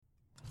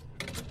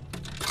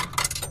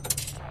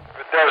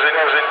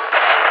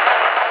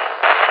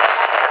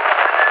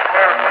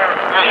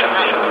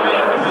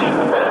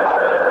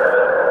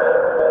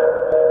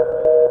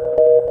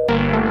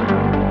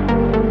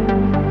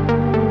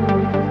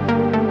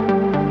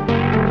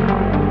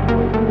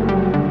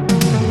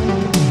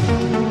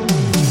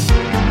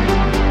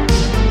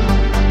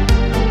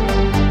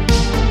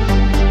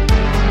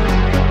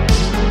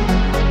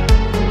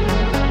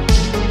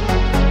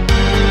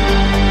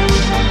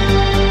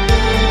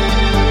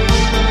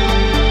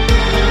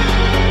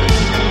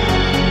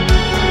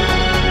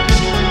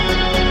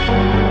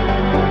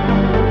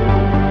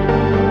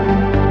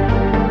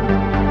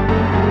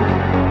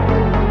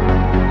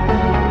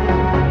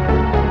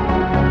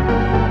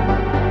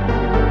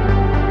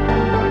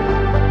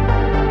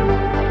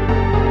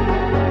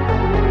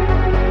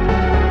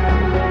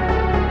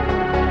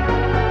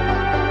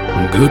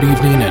Good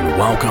evening and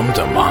welcome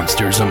to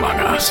Monsters Among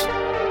Us.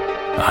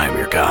 I'm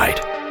your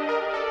guide,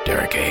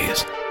 Derek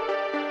Hayes.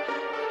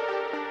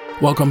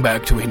 Welcome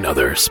back to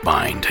another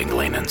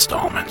spine-tingling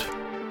installment.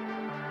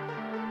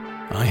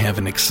 I have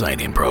an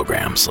exciting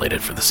program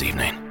slated for this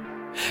evening.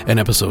 An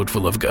episode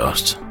full of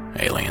ghosts,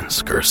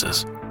 aliens,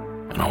 curses,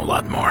 and a whole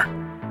lot more.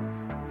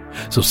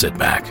 So sit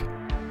back,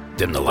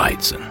 dim the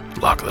lights,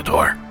 and lock the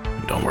door.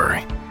 Don't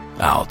worry,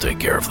 I'll take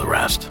care of the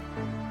rest.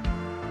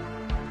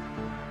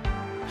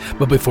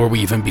 But before we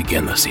even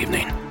begin this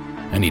evening,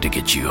 I need to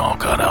get you all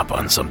caught up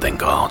on something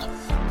called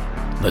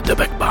the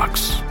dybbuk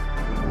box.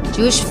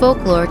 Jewish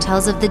folklore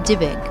tells of the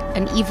dybbuk,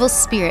 an evil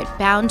spirit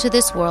bound to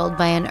this world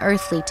by an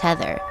earthly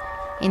tether,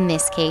 in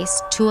this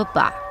case, to a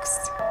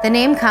box. The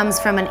name comes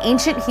from an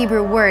ancient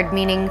Hebrew word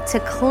meaning to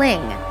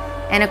cling,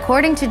 and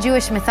according to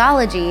Jewish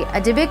mythology,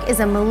 a dybbuk is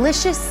a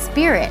malicious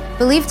spirit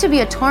believed to be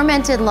a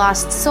tormented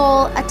lost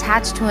soul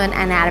attached to an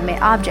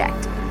inanimate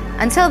object,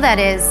 until that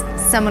is,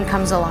 someone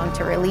comes along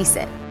to release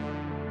it.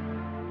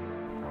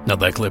 Now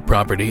that clip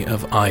property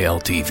of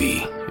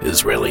ILTV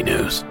is really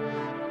news.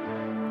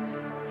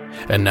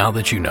 And now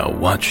that you know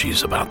what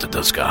she's about to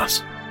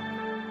discuss,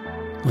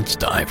 let's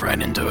dive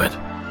right into it.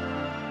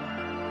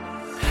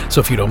 So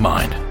if you don't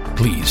mind,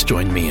 please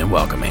join me in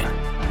welcoming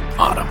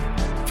Autumn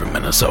from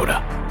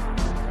Minnesota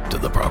to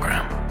the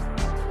program.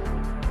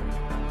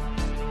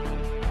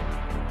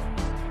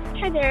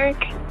 Hi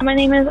Derek, my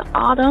name is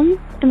Autumn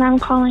and I'm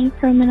calling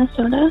from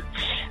Minnesota.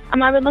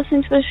 I've been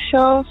listening to this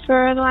show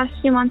for the last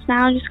few months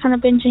now, just kind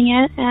of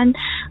binging it, and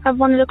I've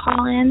wanted to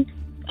call in.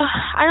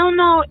 I don't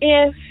know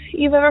if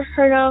you've ever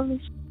heard of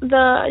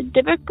the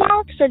dybbuk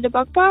box or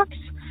dybbuk box.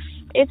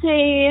 It's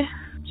a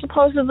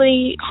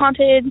supposedly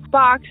haunted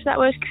box that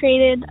was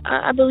created,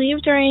 I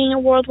believe,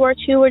 during World War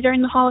II or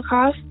during the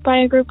Holocaust by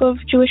a group of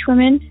Jewish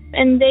women.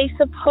 And they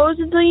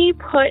supposedly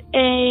put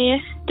a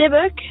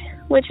dybbuk,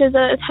 which is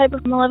a type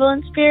of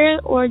malevolent spirit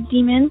or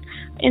demon,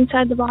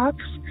 inside the box.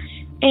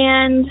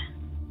 And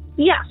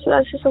yeah, so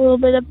that's just a little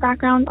bit of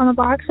background on the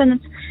box, and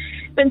it's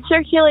been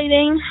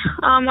circulating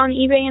on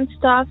eBay and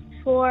stuff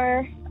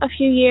for a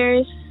few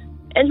years.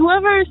 And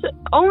whoever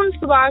owns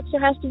the box or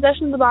has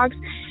possession of the box,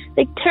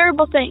 like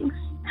terrible things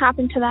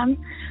happen to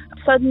them.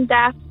 Sudden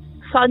deaths,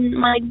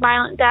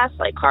 violent deaths,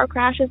 like car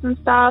crashes and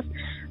stuff.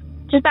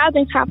 Just bad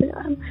things happen to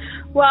them.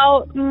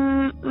 Well,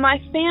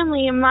 my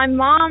family, my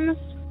mom's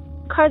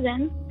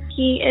cousin,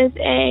 he is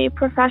a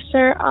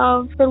professor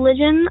of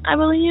religion, I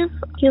believe.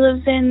 He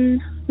lives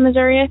in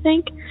Missouri, I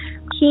think.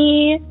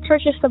 He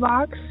purchased the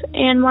box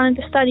and wanted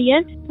to study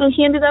it, and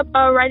he ended up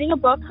writing a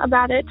book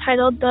about it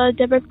titled The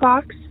dybbuk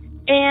Box.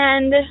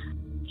 And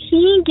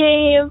he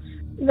gave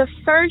the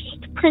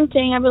first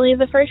printing, I believe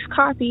the first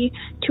copy,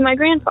 to my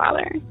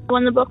grandfather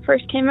when the book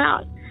first came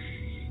out.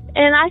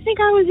 And I think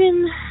I was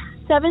in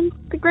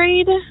 7th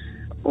grade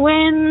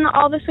when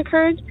all this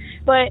occurred,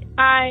 but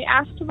I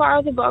asked to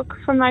borrow the book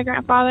from my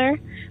grandfather.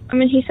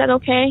 He said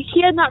okay.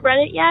 He had not read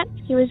it yet.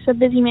 He was a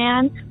busy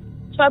man.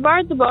 So I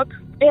borrowed the book,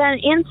 and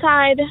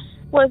inside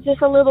was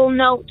just a little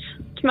note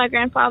to my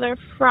grandfather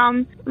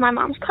from my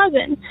mom's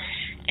cousin,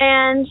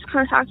 and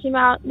kind of talking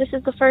about this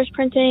is the first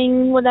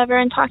printing, whatever,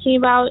 and talking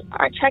about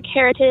our Czech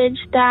heritage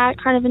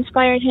that kind of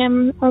inspired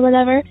him or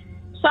whatever.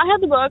 So I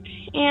had the book,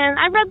 and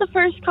I read the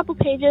first couple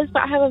pages,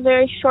 but I have a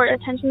very short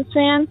attention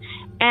span,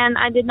 and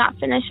I did not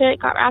finish it.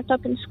 Got wrapped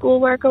up in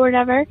schoolwork or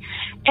whatever.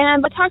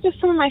 And but talked to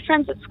some of my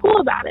friends at school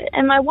about it.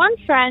 And my one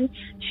friend,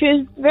 she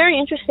was very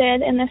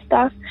interested in this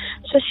stuff,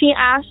 so she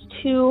asked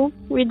to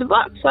read the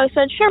book. So I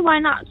said, sure, why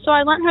not? So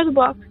I lent her the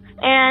book,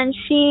 and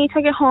she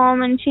took it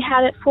home, and she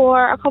had it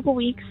for a couple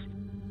weeks.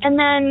 And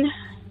then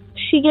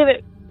she gave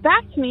it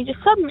back to me just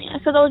suddenly. I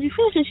said, oh, did you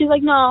finish it? She's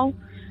like, no,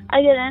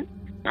 I didn't.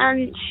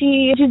 And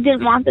she just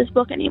didn't want this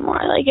book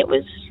anymore. Like, it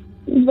was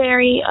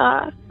very,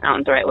 I don't know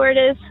what the right word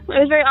is. It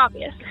was very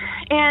obvious.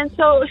 And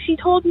so she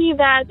told me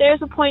that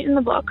there's a point in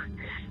the book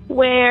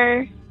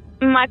where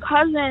my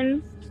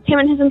cousin, him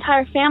and his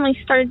entire family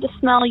started to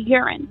smell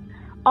urine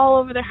all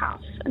over their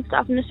house and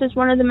stuff. And this is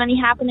one of the many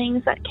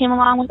happenings that came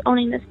along with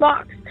owning this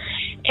box.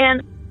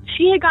 And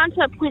she had gotten to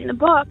that point in the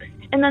book,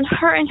 and then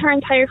her and her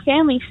entire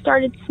family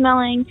started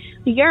smelling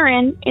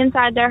urine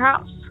inside their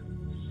house.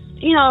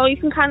 you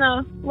can kind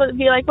of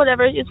be like,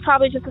 whatever, it's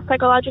probably just a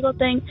psychological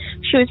thing.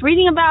 She was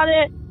reading about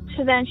it,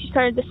 so then she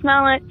started to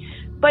smell it.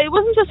 But it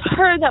wasn't just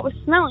her that was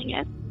smelling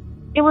it.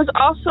 It was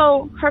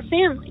also her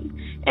family.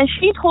 And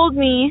she told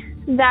me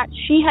that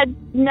she had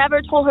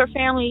never told her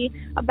family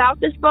about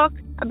this book,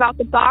 about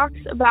the box,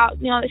 about,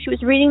 that she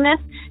was reading this.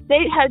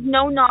 They had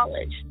no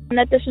knowledge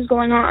that this was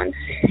going on.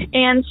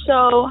 And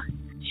so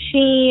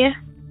she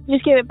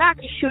just gave it back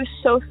because she was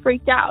so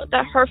freaked out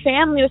that her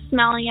family was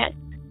smelling it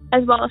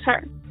as well as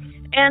her.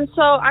 And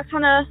so I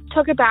kind of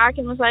took it back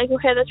and was like,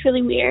 okay, that's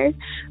really weird.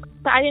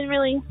 But I didn't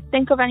really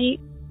think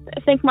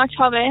much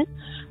of it.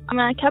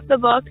 I kept the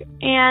book.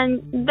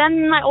 And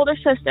then my older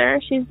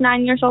sister, she's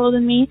 9 years older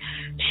than me,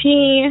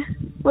 she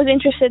was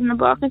interested in the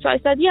book. And so I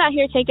said, yeah,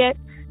 here, take it,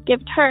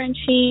 give it to her. And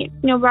she,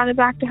 brought it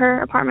back to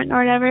her apartment or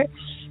whatever.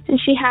 And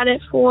she had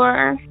it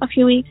for a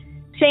few weeks.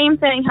 Same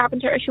thing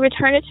happened to her. She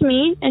returned it to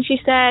me, and she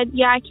said,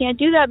 yeah, I can't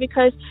do that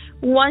because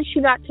once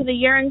she got to the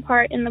urine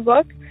part in the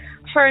book,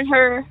 her and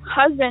her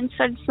husband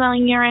started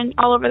smelling urine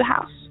all over the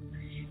house.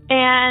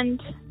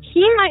 And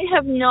he might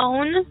have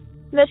known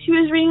that she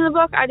was reading the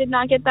book. I did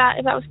not get that,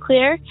 if that was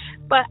clear.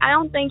 But I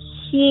don't think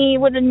he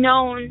would have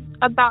known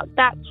about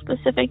that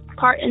specific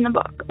part in the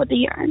book with the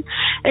urine.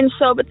 And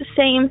so, but the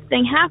same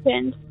thing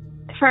happened.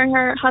 Her and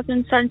her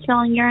husband started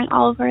smelling urine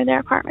all over their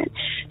apartment.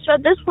 So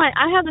at this point,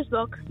 I have this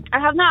book. I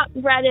have not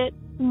read it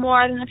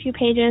more than a few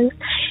pages,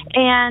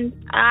 and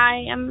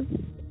I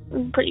am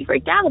pretty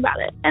freaked out about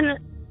it. And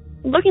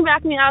looking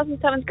back, I was in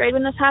 7th grade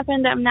when this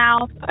happened. I'm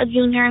now a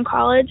junior in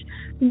college,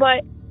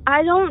 but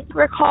I don't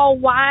recall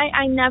why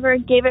I never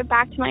gave it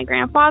back to my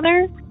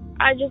grandfather.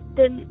 I just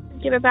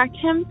didn't give it back to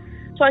him.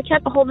 So I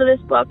kept a hold of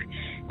this book.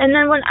 And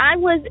then when I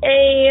was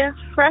a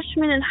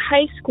freshman in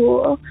high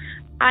school,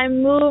 I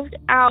moved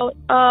out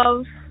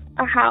of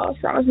a house.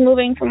 I was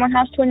moving from one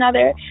house to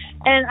another.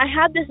 And I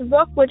had this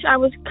book, which I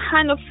was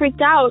kind of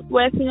freaked out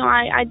with.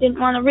 I didn't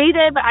want to read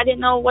it, but I didn't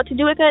know what to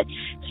do with it.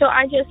 So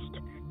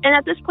and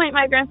at this point,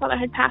 my grandfather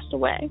had passed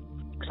away.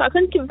 So I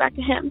couldn't give it back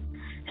to him.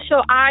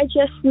 So I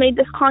just made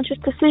this conscious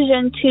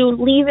decision to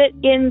leave it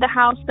in the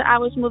house that I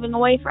was moving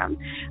away from.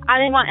 I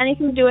didn't want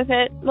anything to do with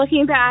it.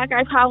 Looking back,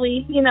 I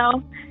probably,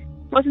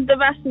 wasn't the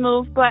best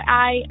move, but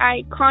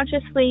I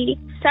consciously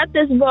set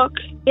this book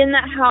in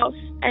that house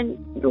and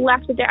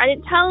left it there. I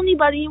didn't tell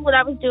anybody what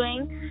I was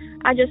doing.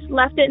 I just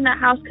left it in that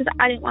house because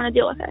I didn't want to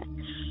deal with it.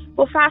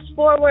 Well, fast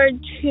forward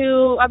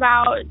to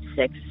about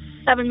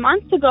 6-7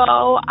 months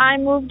ago, I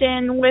moved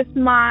in with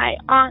my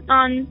aunt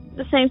on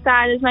the same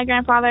side as my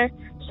grandfather.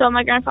 So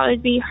my grandfather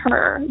would be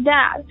her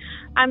dad.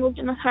 I moved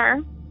in with her.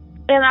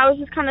 And I was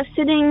just kind of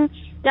sitting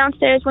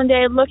downstairs one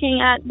day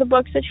looking at the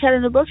books that she had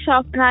in the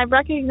bookshelf, and I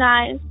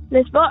recognized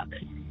this book.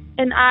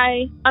 And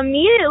I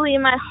immediately,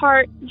 my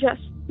heart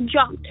just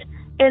jumped.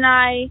 And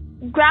I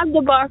grabbed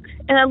the book,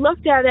 and I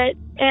looked at it,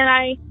 and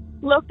I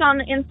looked on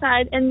the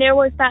inside, and there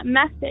was that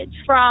message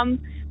from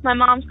my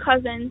mom's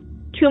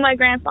cousin to my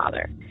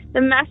grandfather.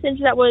 The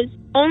message that was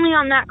only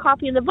on that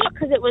copy of the book,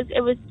 because it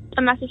was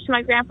a message to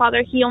my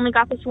grandfather. He only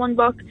got this one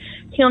book.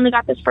 He only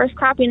got this first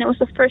copy, and it was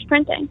the first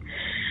printing.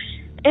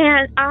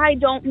 And I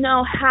don't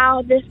know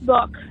how this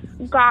book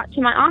got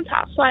to my aunt's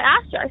house. So I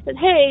asked her, I said,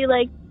 hey,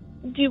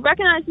 do you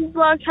recognize this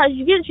book? How did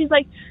you get it? She's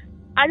like,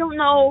 I don't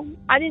know.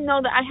 I didn't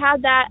know that I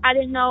had that. I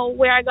didn't know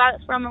where I got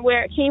it from or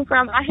where it came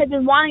from. I had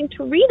been wanting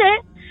to read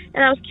it,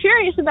 and I was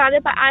curious about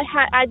it, but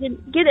I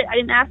didn't get it. I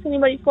didn't ask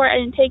anybody for it. I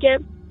didn't take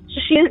it. So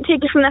she didn't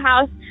take it from the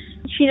house.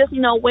 She doesn't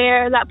know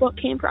where that book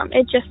came from.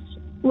 It just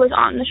was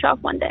on the shelf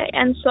one day.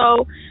 And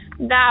so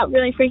that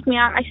really freaked me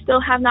out. I still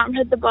have not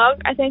read the book.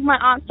 I think my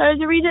aunt started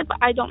to read it, but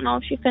I don't know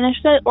if she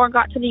finished it or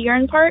got to the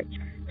urine part.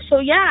 So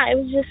yeah, it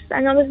was just,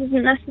 I know this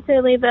isn't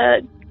necessarily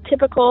the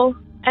typical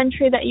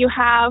entry that you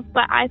have,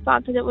 but I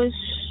thought that it was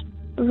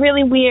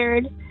really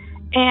weird.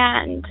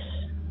 And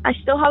I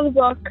still have the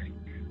book.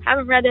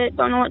 Haven't read it,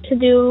 don't know what to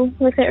do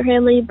with it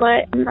really,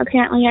 but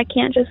apparently I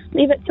can't just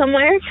leave it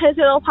somewhere because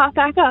it'll pop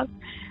back up.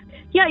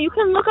 Yeah, you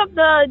can look up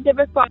the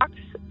dybbuk box.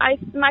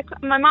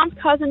 My mom's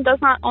cousin does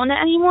not own it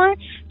anymore.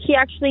 He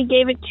actually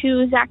gave it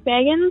to Zach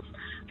Bagans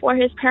for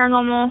his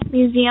paranormal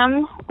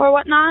museum or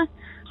whatnot.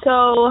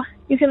 So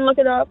you can look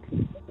it up.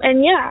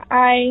 And yeah,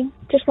 I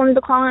just wanted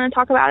to call in and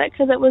talk about it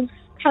because it was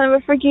kind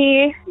of a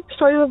freaky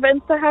story of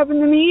events that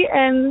happened to me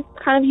and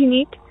kind of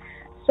unique.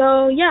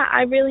 So yeah,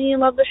 I really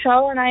love the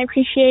show and I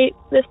appreciate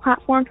this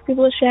platform for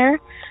people to share.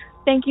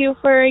 Thank you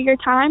for your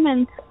time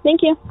and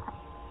thank you.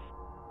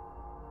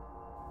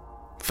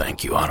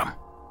 Thank you, Autumn.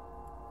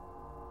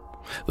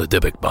 The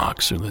dybbuk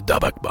box, or the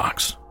dybbuk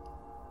box,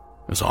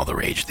 is all the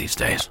rage these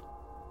days.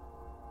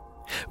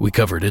 We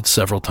covered it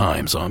several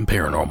times on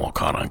Paranormal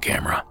Caught on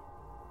Camera,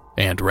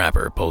 and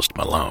rapper Post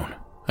Malone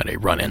had a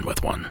run-in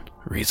with one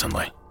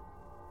recently.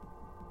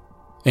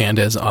 And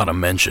as Autumn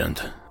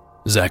mentioned,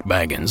 Zach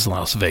Bagans'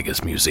 Las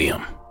Vegas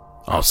Museum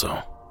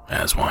also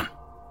has one.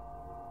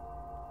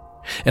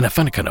 And I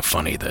find it kind of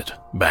funny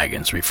that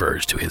Bagans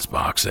refers to his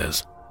box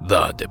as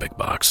the dybbuk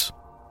box,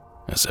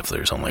 as if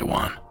there's only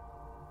one.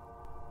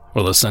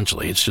 Well,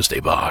 essentially, it's just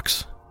a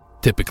box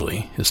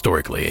typically,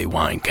 historically, a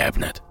wine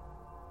cabinet.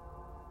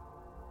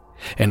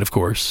 And of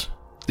course,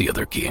 the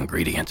other key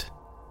ingredient,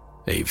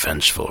 a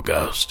vengeful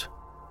ghost.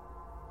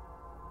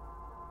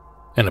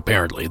 And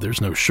apparently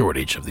there's no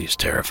shortage of these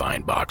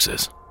terrifying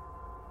boxes.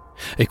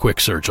 A quick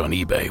search on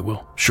eBay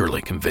will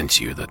surely convince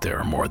you that there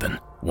are more than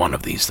one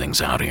of these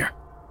things out here.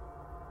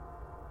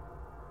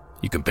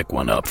 You can pick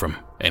one up from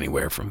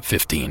anywhere from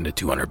 $15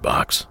 to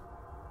 $200.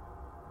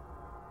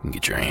 And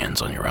get your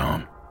hands on your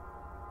own.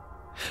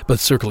 But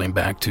circling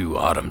back to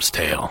Autumn's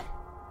tale,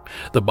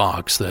 the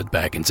box that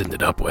Baggins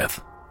ended up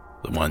with,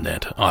 the one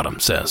that Autumn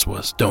says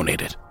was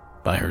donated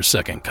by her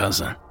second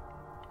cousin,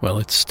 well,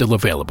 it's still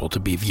available to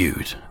be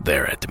viewed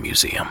there at the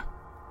museum.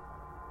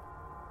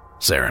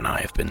 Sarah and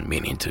I have been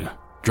meaning to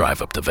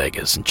drive up to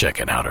Vegas and check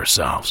it out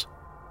ourselves.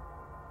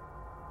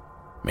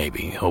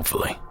 Maybe,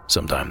 hopefully,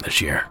 sometime this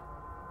year.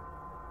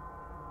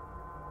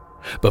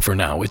 But for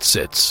now, it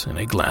sits in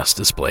a glass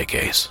display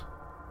case,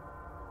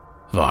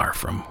 far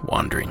from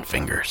wandering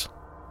fingers.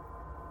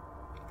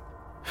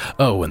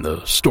 Oh, and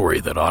the story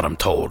that Autumn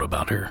told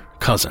about her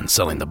cousin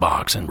selling the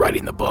box and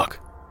writing the book,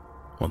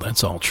 well,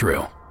 that's all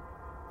true.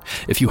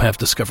 If you have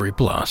Discovery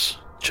Plus,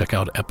 check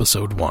out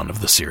episode 1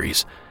 of the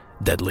series,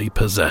 Deadly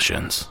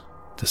Possessions,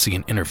 to see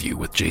an interview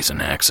with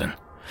Jason Axon,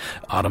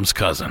 Autumn's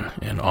cousin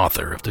and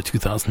author of the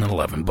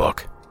 2011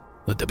 book,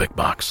 The Dybbuk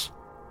Box.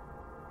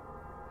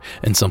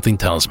 And something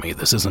tells me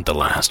this isn't the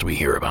last we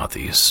hear about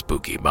these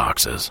spooky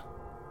boxes.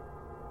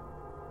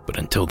 But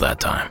until that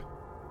time,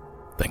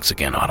 thanks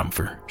again, Autumn,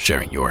 for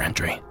sharing your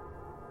entry.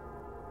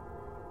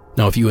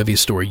 Now, if you have a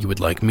story you would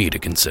like me to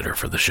consider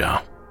for the show,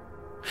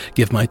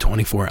 give my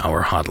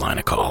 24-hour hotline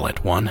a call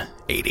at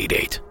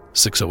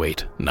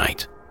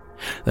 1-888-608-NIGHT.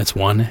 That's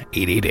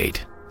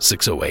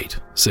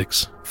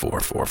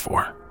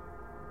 1-888-608-6444.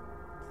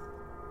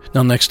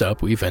 Now, next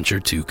up, we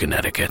venture to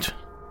Connecticut,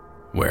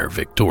 where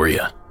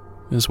Victoria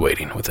is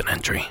waiting with an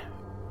entry.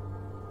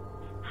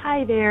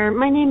 Hi there,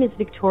 my name is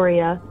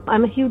Victoria.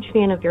 I'm a huge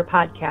fan of your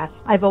podcast.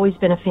 I've always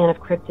been a fan of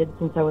cryptids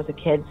since I was a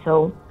kid,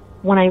 so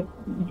when I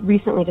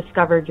recently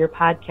discovered your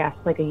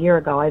podcast like a year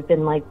ago, I've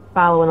been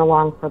following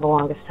along for the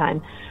longest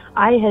time.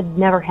 I had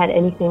never had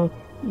anything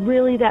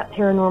really that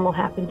paranormal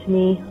happen to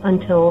me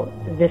until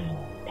this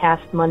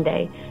past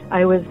Monday.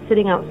 I was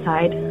sitting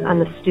outside on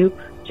the stoop,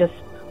 just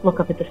look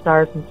up at the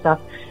stars and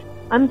stuff.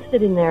 I'm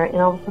sitting there and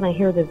all of a sudden I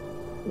hear this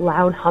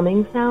loud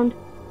humming sound.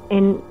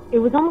 And it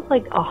was almost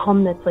like a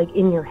hum that's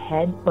in your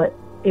head, but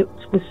it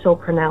was so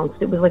pronounced.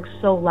 It was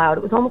so loud.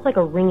 It was almost like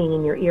a ringing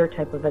in your ear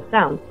type of a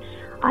sound.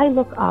 I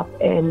look up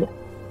and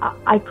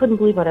I couldn't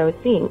believe what I was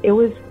seeing. It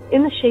was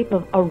in the shape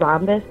of a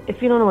rhombus.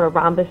 If you don't know what a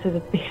rhombus is,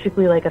 it's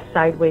basically like a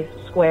sideways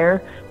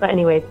square. But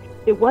anyways,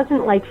 it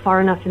wasn't far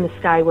enough in the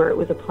sky where it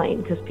was a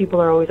plane, because people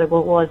are always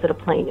well, is it a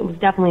plane? It was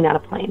definitely not a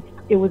plane.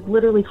 It was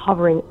literally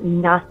hovering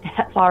not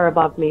that far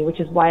above me, which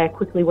is why I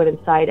quickly went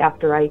inside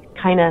after I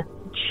kind of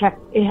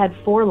checked. It had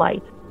 4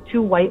 lights,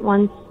 2 white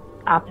ones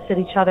opposite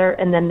each other,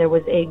 and then there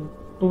was a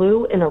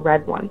blue and a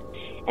red one.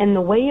 And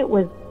the way it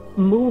was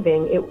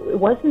moving, it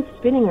wasn't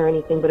spinning or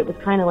anything, but it was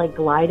kind of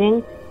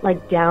gliding,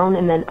 down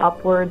and then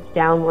upwards,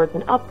 downwards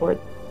and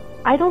upwards.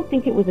 I don't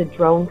think it was a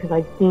drone, because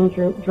I've seen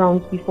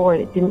drones before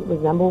and it didn't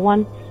resemble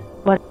one.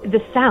 But the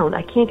sound,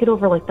 I can't get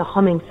over the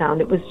humming sound.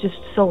 It was just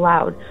so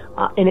loud,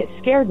 and it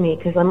scared me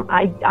because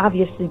I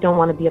obviously don't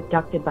want to be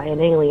abducted by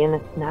an alien.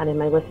 It's not in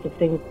my list of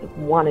things to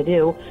want to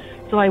do.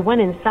 So I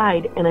went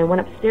inside and I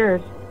went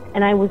upstairs,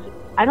 and I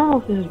don't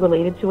know if this is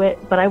related to it,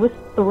 but I was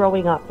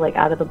throwing up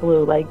out of the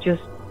blue,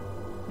 just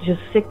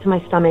sick to my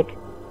stomach,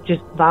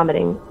 just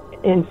vomiting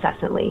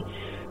incessantly.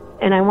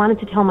 And I wanted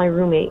to tell my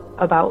roommate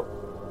about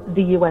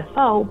the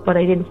UFO, but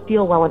I didn't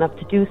feel well enough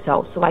to do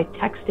so. So I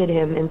texted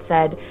him and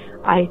said,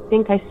 I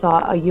think I saw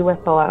a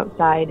UFO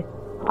outside.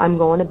 I'm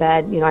going to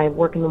bed. I have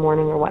work in the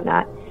morning or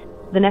whatnot.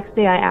 The next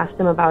day I asked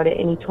him about it,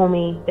 and he told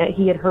me that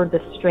he had heard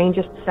the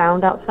strangest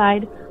sound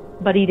outside,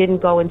 but he didn't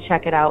go and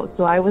check it out.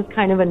 So I was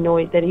kind of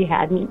annoyed that he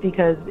hadn't,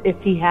 because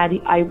if he had,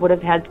 I would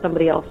have had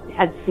somebody else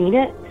had seen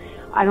it.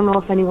 I don't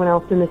know if anyone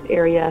else in this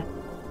area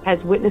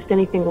has witnessed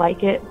anything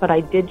like it, but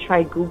I did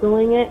try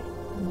Googling it,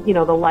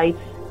 the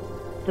lights,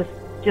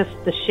 just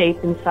the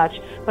shape and such,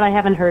 but I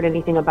haven't heard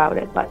anything about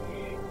it. But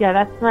yeah,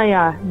 that's my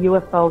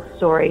UFO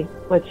story,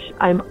 which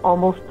I'm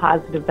almost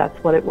positive that's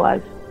what it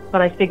was.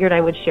 But I figured I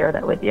would share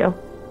that with you.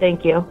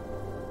 Thank you.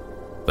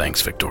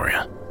 Thanks,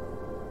 Victoria.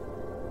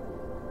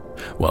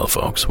 Well,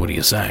 folks, what do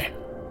you say?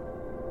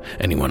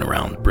 Anyone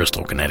around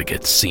Bristol,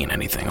 Connecticut seen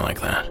anything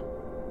like that?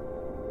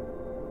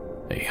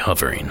 A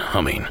hovering,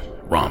 humming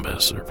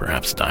rhombus, or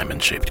perhaps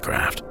diamond-shaped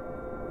craft?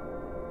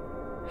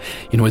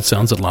 It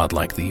sounds a lot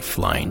like the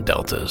flying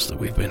deltas that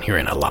we've been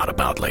hearing a lot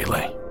about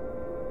lately.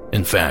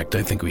 In fact,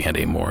 I think we had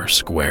a more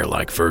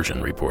square-like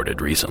version reported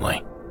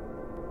recently.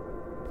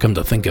 Come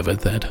to think of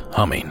it, that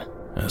humming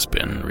has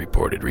been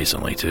reported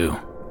recently too.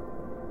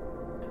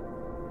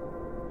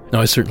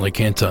 Now, I certainly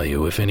can't tell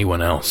you if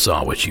anyone else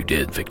saw what you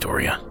did,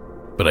 Victoria,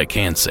 but I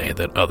can say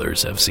that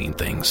others have seen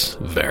things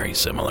very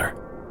similar,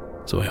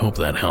 so I hope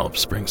that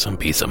helps bring some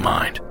peace of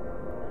mind.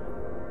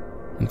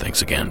 And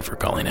thanks again for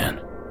calling in.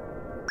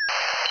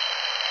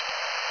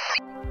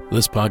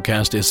 This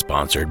podcast is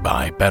sponsored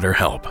by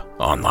BetterHelp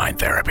Online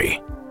Therapy.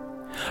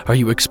 Are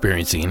you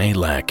experiencing a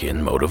lack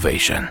in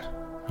motivation?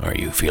 Are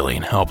you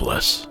feeling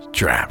helpless,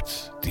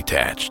 trapped,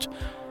 detached,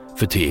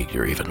 fatigued,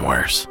 or even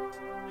worse?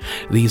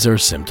 These are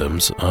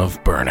symptoms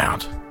of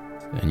burnout,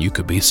 and you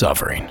could be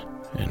suffering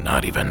and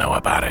not even know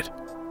about it.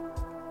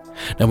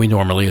 Now, we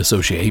normally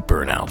associate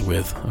burnout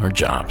with our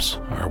jobs,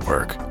 our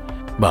work,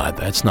 but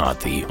that's not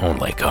the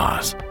only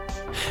cause.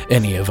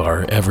 Any of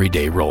our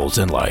everyday roles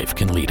in life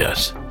can lead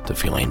us to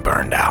feeling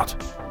burned out.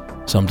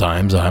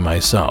 Sometimes I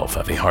myself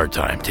have a hard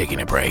time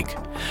taking a break,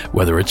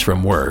 whether it's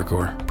from work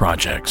or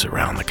projects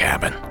around the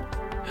cabin.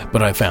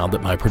 But I found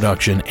that my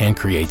production and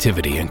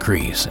creativity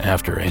increase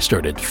after I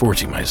started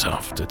forcing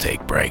myself to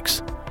take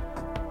breaks.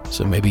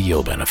 So maybe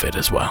you'll benefit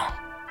as well.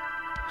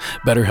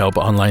 BetterHelp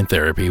Online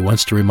Therapy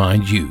wants to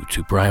remind you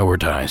to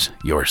prioritize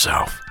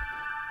yourself.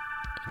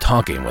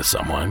 Talking with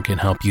someone can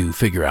help you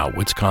figure out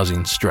what's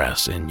causing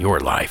stress in your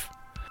life.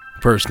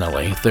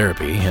 Personally,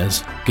 therapy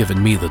has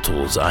given me the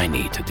tools I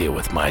need to deal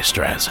with my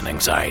stress and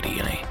anxiety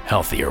in a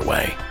healthier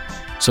way,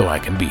 so I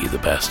can be the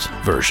best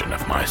version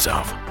of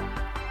myself.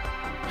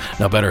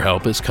 Now,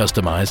 BetterHelp is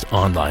customized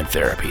online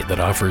therapy that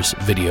offers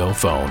video,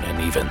 phone,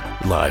 and even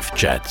live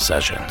chat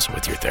sessions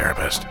with your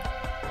therapist,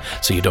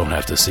 so you don't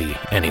have to see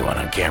anyone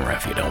on camera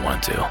if you don't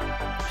want to.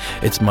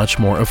 It's much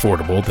more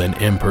affordable than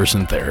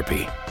in-person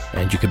therapy,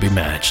 and you can be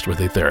matched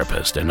with a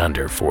therapist in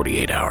under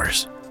 48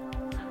 hours.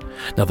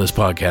 Now, this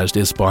podcast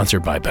is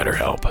sponsored by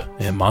BetterHelp,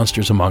 and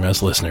Monsters Among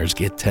Us listeners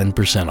get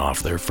 10%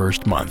 off their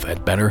first month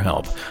at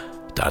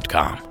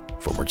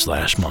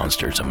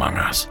betterhelp.com/Monsters Among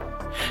Us.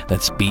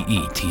 That's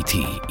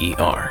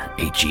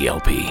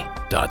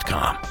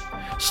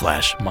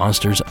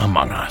BetterHelp.com/Monsters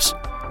Among Us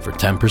for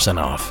 10%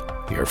 off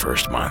your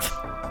first month.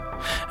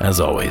 As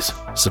always,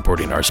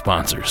 supporting our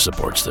sponsors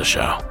supports the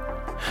show.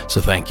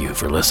 So thank you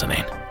for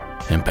listening,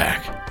 and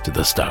back to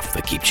the stuff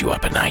that keeps you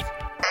up at night.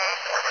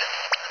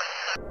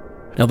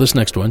 Now, this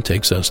next one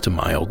takes us to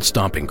my old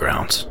stomping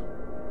grounds.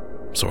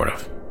 Sort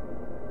of.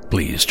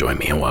 Please join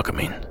me in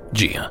welcoming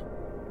Gia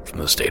from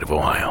the state of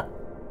Ohio.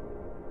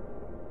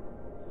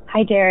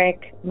 Hi,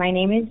 Derek. My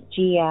name is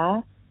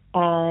Gia,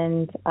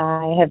 and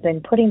I have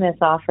been putting this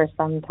off for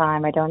some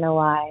time. I don't know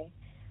why,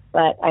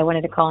 but I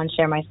wanted to call and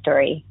share my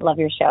story. Love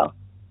your show.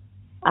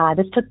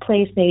 This took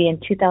place maybe in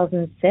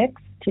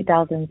 2006,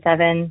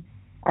 2007.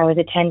 I was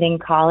attending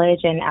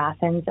college in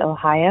Athens,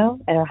 Ohio,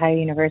 at Ohio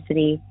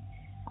University.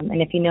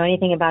 And if you know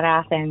anything about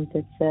Athens,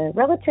 it's a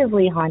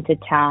relatively haunted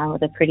town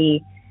with a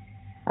pretty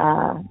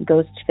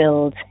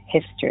ghost-filled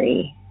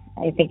history.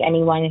 I think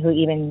anyone who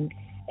even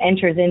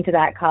enters into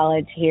that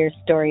college hears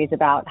stories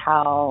about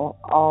how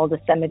all the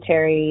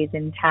cemeteries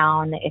in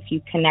town, if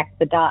you connect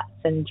the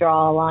dots and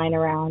draw a line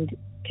around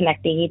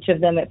connecting each of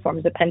them, it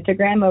forms a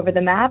pentagram over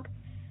the map.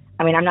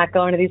 I mean, I'm not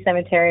going to these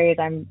cemeteries.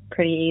 I'm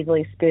pretty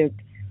easily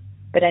spooked.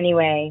 But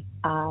anyway,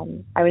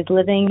 I was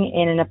living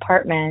in an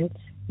apartment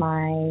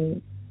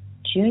my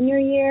junior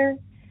year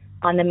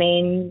on the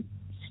main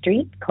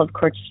street called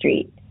Court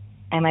Street.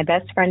 And my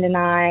best friend and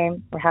I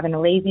were having a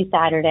lazy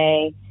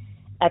Saturday.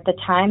 At the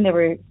time, there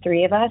were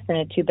 3 of us in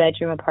a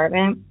 2-bedroom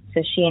apartment.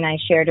 So she and I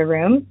shared a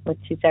room with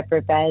 2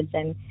 separate beds.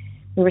 And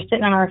we were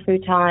sitting on our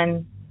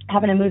futon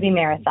having a movie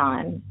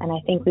marathon. And I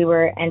think we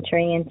were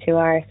entering into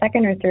our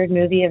 2nd or 3rd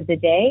movie of the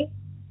day. I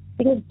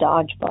think it was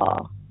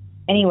Dodgeball.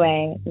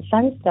 Anyway, the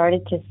sun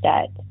started to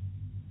set.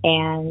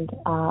 And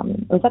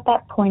it was at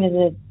that point of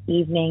the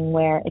evening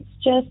where it's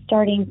just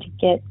starting to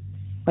get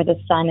where the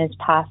sun is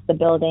past the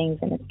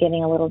buildings and it's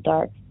getting a little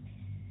dark.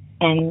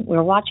 And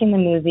we're watching the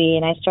movie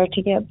and I start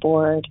to get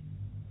bored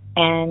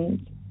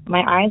and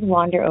my eyes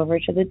wander over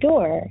to the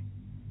door.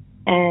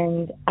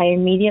 And I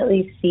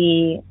immediately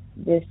see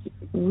this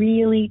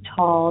really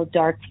tall,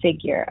 dark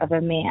figure of a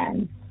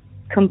man,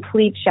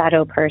 complete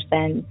shadow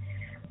person.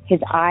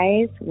 His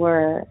eyes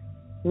were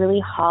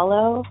really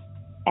hollow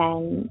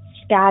and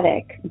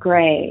static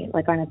gray,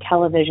 like on a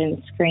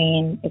television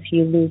screen if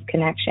you lose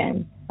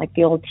connection, like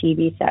the old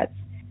TV sets.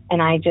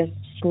 And I just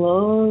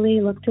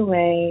slowly looked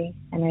away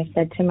and I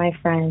said to my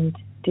friend,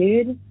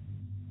 dude,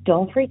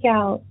 don't freak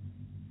out.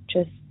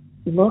 Just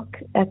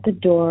look at the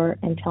door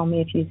and tell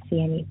me if you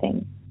see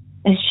anything.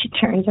 And she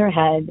turns her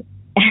head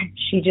and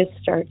she just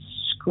starts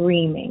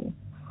screaming,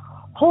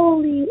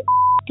 holy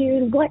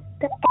dude, what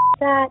the is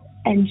that?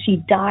 And she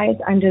dives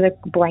under the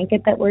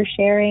blanket that we're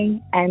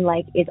sharing and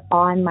like is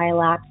on my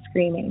lap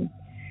screaming.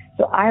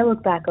 So I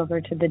look back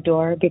over to the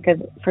door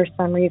because for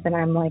some reason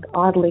I'm like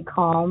oddly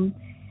calm.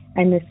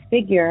 And this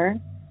figure,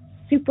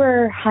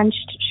 super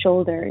hunched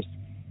shoulders,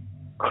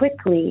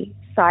 quickly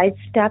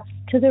sidesteps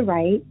to the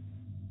right.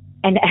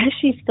 And as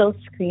she's still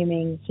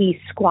screaming, he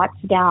squats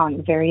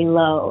down very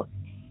low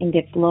and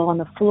gets low on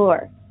the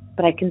floor.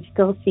 But I can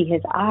still see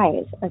his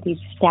eyes are these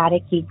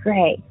staticky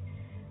gray.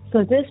 So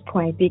at this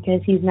point,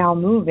 because he's now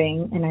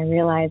moving and I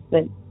realize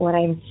that what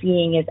I'm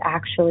seeing is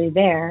actually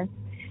there,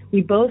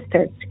 we both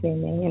start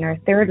screaming and our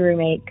 3rd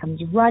roommate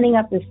comes running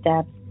up the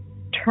steps,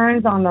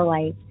 turns on the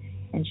lights,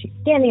 And she's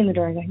standing in the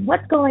door going,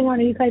 "What's going on?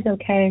 Are you guys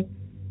okay?"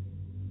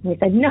 And we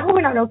said, "No,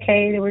 we're not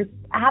okay." There was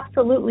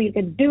absolutely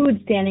a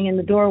dude standing in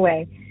the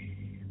doorway.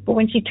 But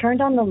when she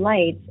turned on the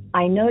lights,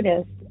 I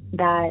noticed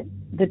that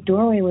the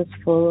doorway was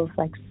full of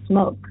like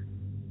smoke.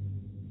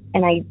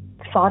 And I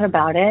thought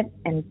about it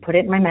and put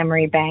it in my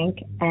memory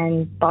bank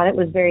and thought it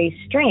was very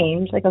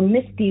strange, like a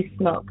misty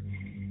smoke.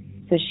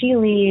 So she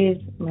leaves,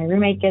 my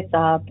roommate gets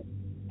up,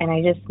 and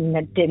I just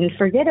didn't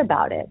forget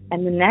about it.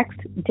 And the next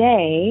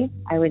day,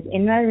 I was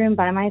in my room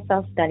by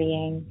myself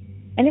studying,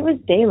 and it was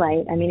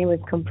daylight. I mean, it was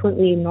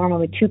completely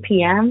normal. At 2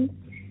 p.m.,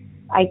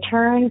 I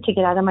turned to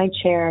get out of my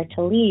chair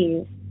to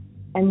leave,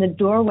 and the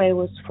doorway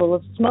was full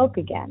of smoke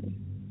again.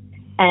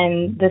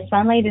 And the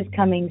sunlight is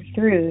coming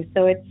through,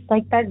 so it's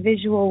like that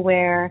visual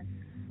where,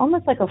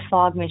 almost like a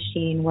fog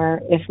machine,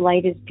 where if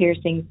light is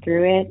piercing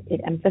through it,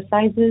 it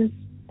emphasizes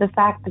the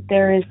fact that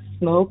there is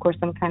smoke or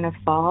some kind of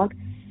fog.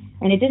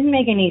 And it didn't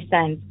make any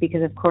sense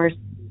because, of course,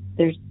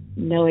 there's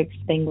no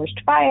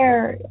extinguished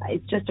fire.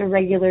 It's just a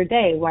regular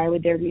day. Why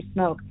would there be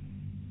smoke?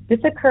 This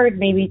occurred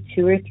maybe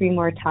 2 or 3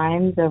 more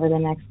times over the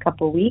next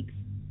couple of weeks.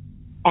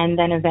 And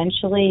then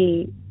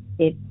eventually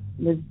it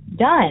was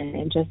done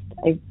and just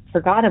I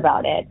forgot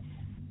about it.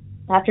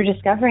 After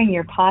discovering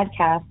your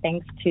podcast,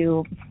 thanks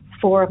to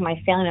 4 of my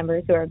family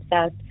members who are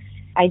obsessed,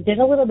 I did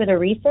a little bit of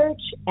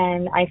research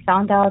and I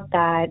found out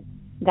that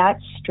that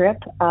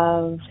strip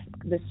of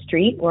the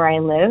street where I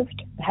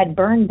lived had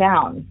burned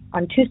down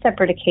on 2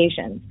 separate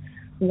occasions.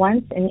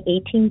 Once in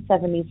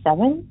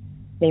 1877,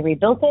 they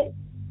rebuilt it,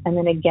 and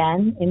then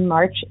again in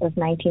March of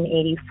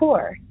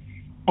 1984.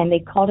 And they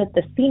called it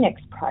the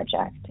Phoenix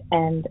Project.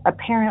 And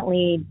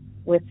apparently,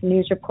 with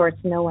news reports,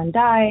 no one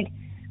died,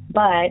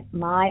 but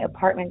my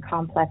apartment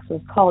complex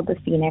was called the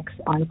Phoenix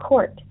on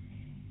Court.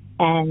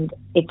 And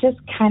it just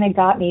kind of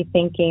got me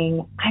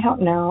thinking, I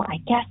don't know, I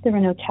guess there were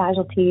no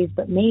casualties,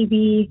 but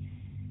maybe,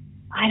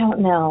 I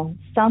don't know,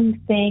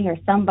 something or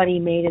somebody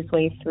made his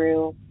way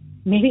through.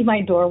 Maybe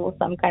my door was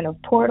some kind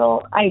of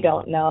portal. I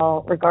don't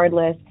know.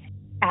 Regardless,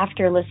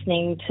 after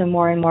listening to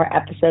more and more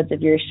episodes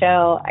of your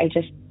show, I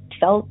just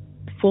felt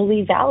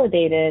fully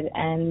validated.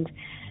 And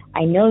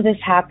I know this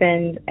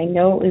happened. I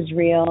know it was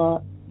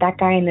real. That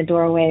guy in the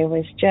doorway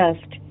was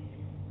just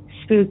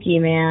spooky,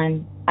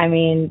 man. I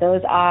mean,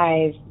 those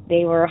eyes,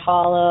 they were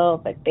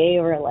hollow, but they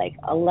were like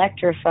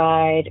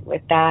electrified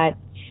with that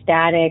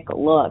static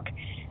look.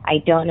 I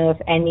don't know if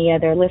any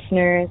other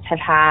listeners have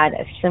had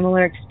a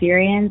similar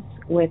experience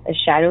with a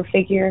shadow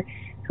figure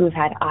who've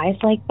had eyes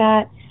like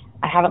that.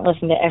 I haven't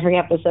listened to every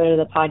episode of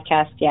the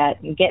podcast yet.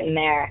 I'm getting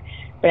there.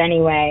 But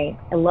anyway,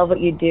 I love what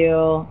you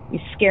do. You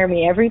scare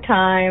me every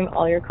time.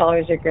 All your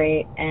callers are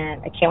great,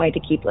 and I can't wait to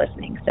keep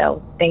listening.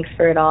 So thanks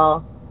for it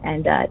all,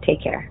 and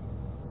take care.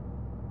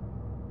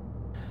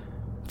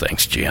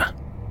 Thanks, Gia.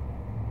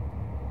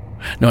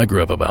 Now, I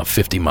grew up about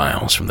 50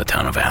 miles from the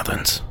town of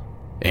Athens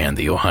and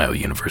the Ohio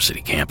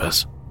University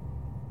campus.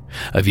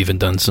 I've even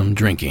done some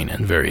drinking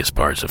in various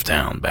parts of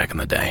town back in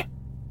the day,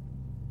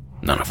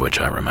 none of which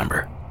I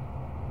remember.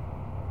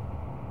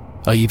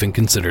 I even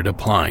considered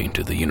applying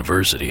to the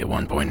university at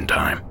one point in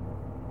time.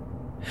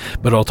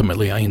 But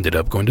ultimately, I ended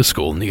up going to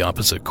school in the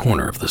opposite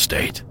corner of the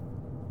state.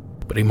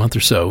 But a month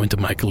or so into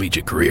my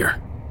collegiate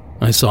career,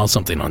 I saw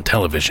something on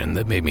television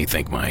that made me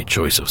think my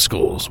choice of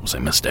schools was a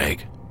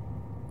mistake.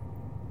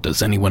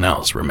 Does anyone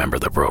else remember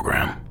the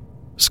program,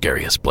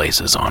 Scariest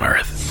Places on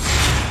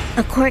Earth?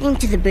 According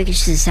to the British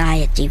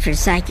Society for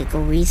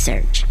Psychical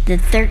Research, the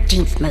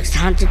 13th most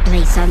haunted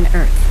place on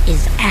Earth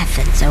is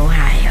Athens,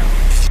 Ohio.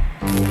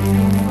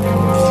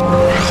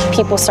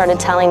 People started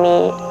telling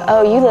me,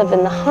 "Oh, you live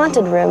in the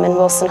haunted room in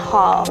Wilson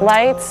Hall."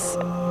 Lights,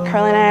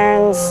 curling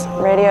irons,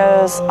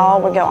 radios, all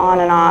would go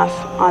on and off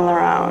on their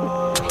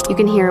own. You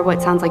can hear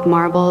what sounds like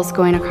marbles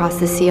going across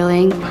the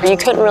ceiling. You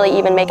couldn't really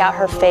even make out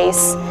her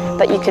face,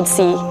 but you could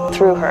see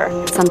through her.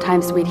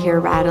 Sometimes we'd hear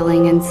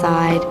rattling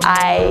inside.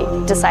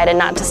 I decided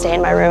not to stay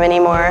in my room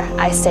anymore.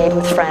 I stayed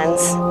with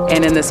friends.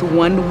 And in this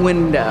one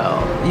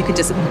window, you could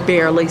just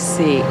barely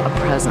see a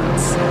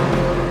presence.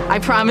 I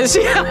promise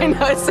you, I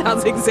know it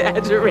sounds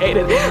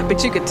exaggerated,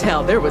 but you could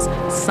tell there was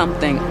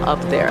something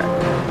up there.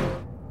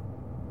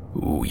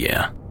 Ooh,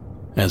 yeah.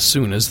 As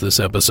soon as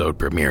this episode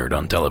premiered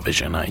on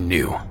television, I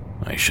knew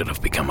I should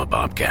have become a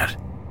bobcat.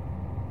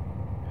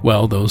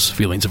 Well, those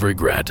feelings of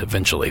regret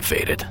eventually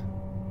faded,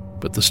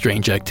 but the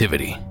strange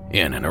activity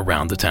in and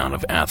around the town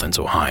of Athens,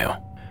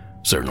 Ohio,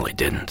 certainly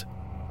didn't.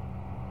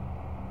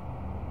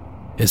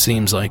 It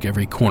seems like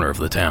every corner of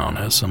the town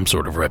has some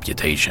sort of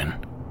reputation.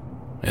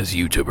 As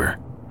YouTuber,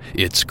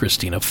 It's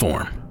Christina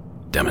Form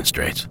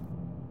demonstrates.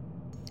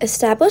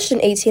 Established in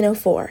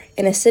 1804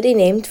 in a city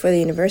named for the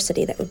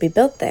university that would be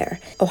built there,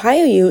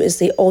 Ohio U is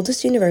the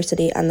oldest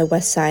university on the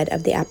west side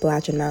of the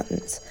Appalachian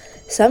Mountains.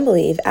 Some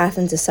believe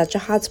Athens is such a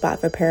hotspot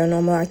for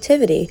paranormal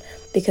activity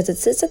because it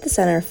sits at the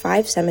center of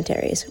 5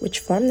 cemeteries, which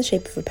form the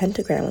shape of a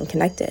pentagram when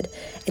connected,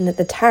 and that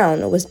the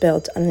town was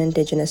built on an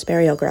indigenous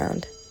burial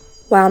ground.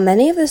 While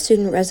many of the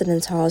student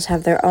residence halls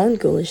have their own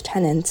ghoulish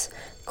tenants,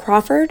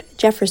 Crawford,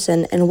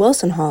 Jefferson, and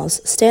Wilson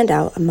halls stand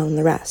out among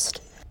the rest.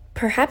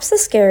 Perhaps the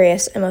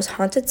scariest and most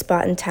haunted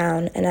spot in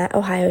town and at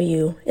Ohio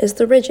U is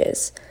the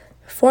Ridges.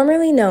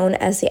 Formerly known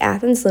as the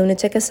Athens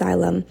Lunatic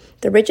Asylum,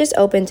 the Ridges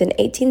opened in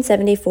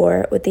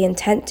 1874 with the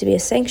intent to be a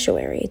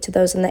sanctuary to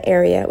those in the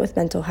area with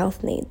mental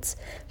health needs.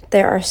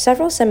 There are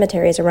several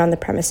cemeteries around the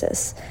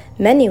premises,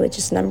 many with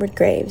just numbered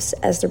graves,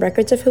 as the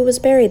records of who was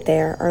buried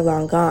there are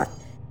long gone.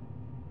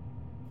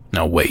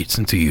 Now wait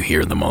until you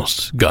hear the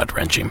most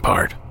gut-wrenching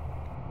part.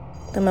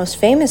 The most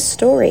famous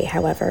story,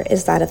 however,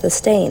 is that of the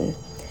stain.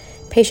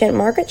 Patient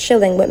Margaret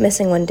Schilling went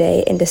missing one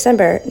day in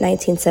December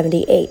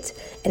 1978,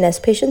 and as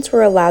patients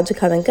were allowed to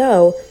come and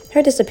go,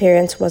 her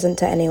disappearance wasn't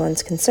to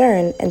anyone's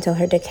concern until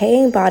her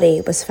decaying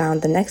body was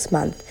found the next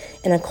month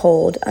in a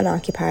cold,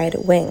 unoccupied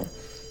wing.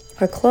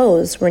 Her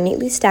clothes were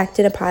neatly stacked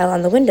in a pile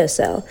on the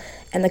windowsill,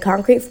 and the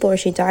concrete floor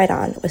she died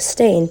on was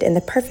stained in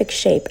the perfect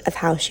shape of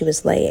how she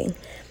was laying.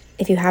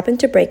 If you happened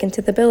to break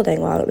into the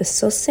building while it was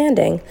still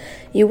standing,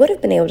 you would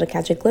have been able to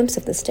catch a glimpse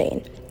of the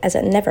stain, as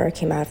it never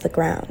came out of the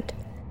ground.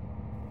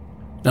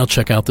 Now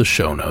check out the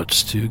show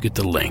notes to get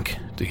the link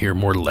to hear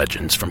more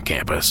legends from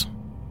campus.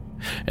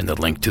 And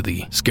the link to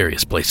the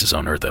Scariest Places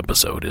on Earth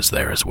episode is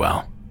there as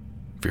well,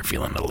 if you're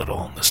feeling a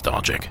little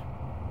nostalgic.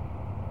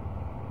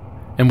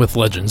 And with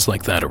legends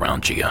like that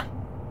around Gia,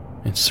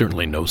 it's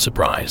certainly no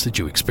surprise that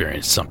you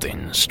experienced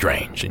something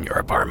strange in your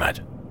apartment.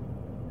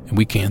 And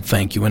we can't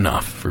thank you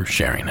enough for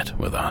sharing it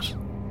with us.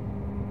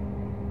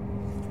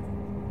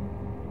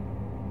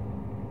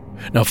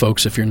 Now,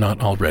 folks, if you're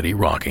not already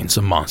rocking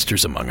some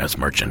Monsters Among Us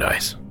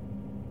merchandise,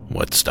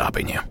 what's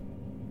stopping you?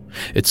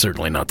 It's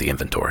certainly not the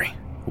inventory.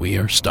 We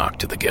are stocked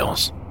to the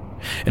gills.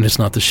 And it's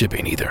not the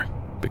shipping either,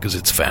 because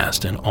it's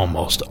fast and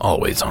almost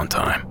always on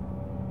time.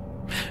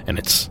 And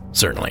it's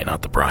certainly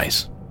not the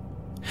price.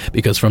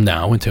 Because from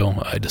now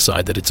until I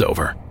decide that it's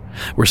over,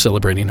 we're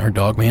celebrating our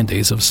Dogman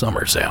Days of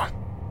Summer sale.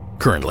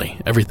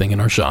 Currently, everything in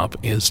our shop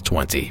is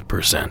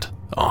 20%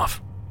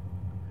 off.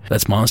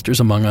 That's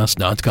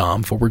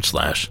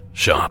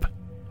monstersamongus.com/shop.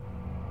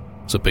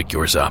 So pick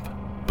yours up,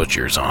 put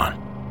yours on,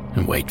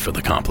 and wait for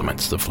the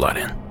compliments to flood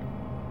in.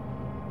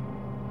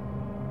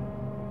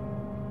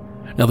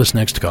 Now this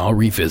next call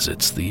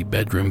revisits the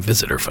bedroom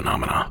visitor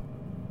phenomena,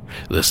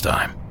 this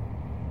time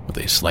with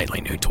a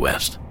slightly new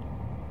twist.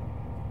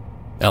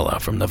 Ella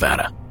from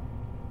Nevada,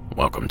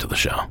 welcome to the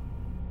show.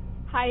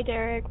 Hi,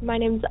 Derek. My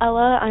name's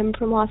Ella. I'm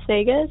from Las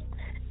Vegas.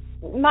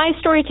 My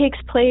story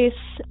takes place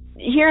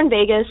here in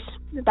Vegas,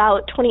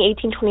 about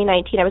 2018,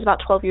 2019. I was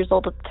about 12 years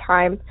old at the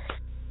time.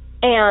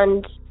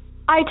 And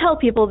I tell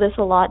people this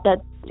a lot,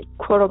 that,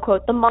 quote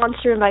unquote, the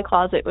monster in my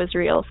closet was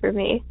real for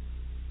me.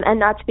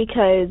 And that's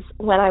because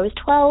when I was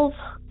 12,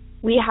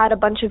 we had a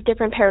bunch of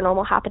different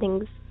paranormal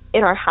happenings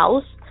in our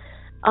house.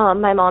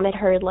 My mom had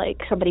heard,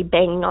 like, somebody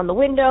banging on the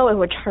window and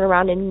would turn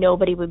around and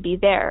nobody would be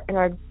there. And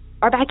our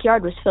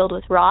backyard was filled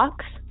with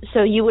rocks,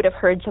 so you would have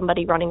heard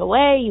somebody running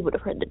away, you would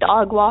have heard the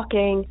dog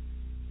walking,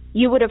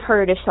 you would have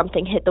heard if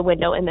something hit the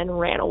window and then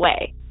ran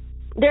away.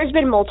 There's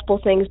been multiple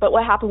things, but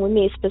what happened with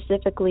me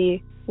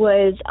specifically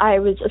was I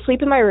was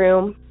asleep in my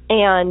room,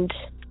 and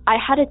I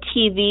had a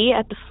TV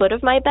at the foot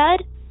of my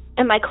bed,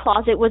 and my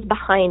closet was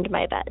behind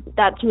my bed.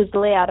 That was the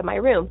layout of my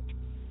room.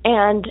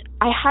 And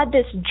I had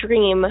this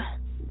dream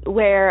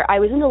where I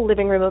was in the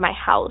living room of my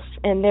house,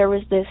 and there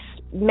was this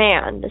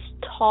man, this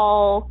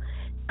tall,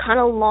 kind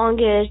of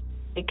longish,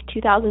 like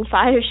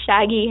 2005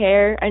 shaggy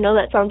hair. I know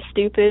that sounds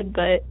stupid,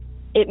 but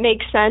it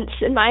makes sense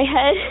in my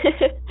head.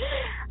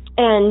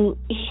 And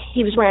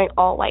he was wearing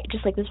all white,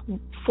 just like this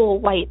full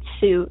white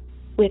suit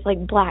with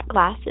like black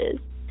glasses.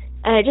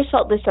 And I just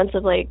felt this sense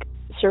of like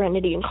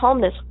serenity and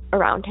calmness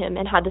around him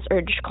and had this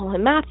urge to call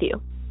him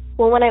Matthew.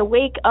 Well, when I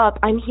wake up,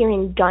 I'm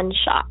hearing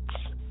gunshots,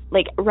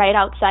 like right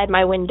outside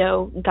my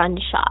window,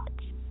 gunshots.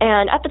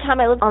 And at the time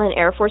I lived on an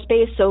Air Force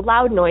base, so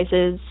loud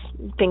noises,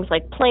 things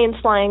like planes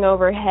flying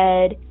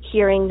overhead,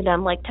 hearing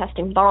them like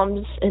testing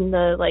bombs in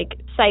the like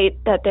site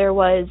that there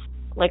was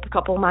like a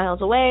couple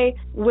miles away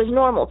was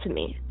normal to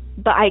me.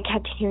 But I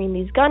kept hearing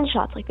these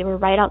gunshots, like they were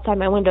right outside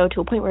my window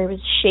to a point where it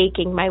was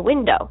shaking my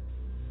window.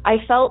 I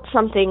felt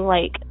something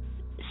like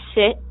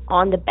sit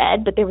on the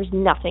bed, but there was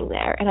nothing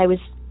there. And I was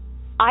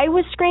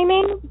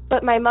screaming,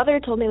 but my mother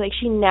told me like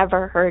she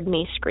never heard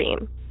me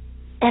scream.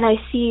 And I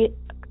see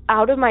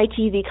out of my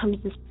TV comes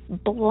this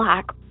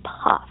black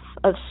puff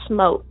of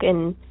smoke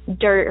and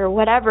dirt or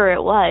whatever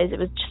it was. It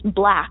was just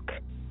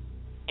black.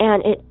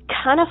 And it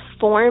kind of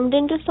formed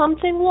into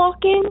something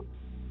walking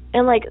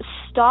and like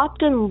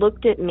stopped and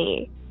looked at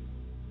me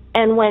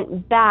and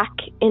went back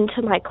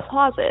into my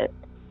closet.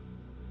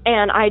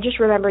 And I just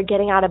remember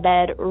getting out of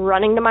bed,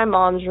 running to my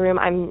mom's room.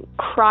 I'm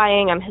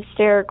crying, I'm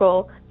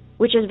hysterical,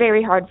 which is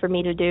very hard for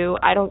me to do.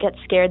 I don't get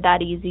scared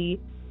that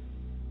easy.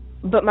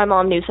 But my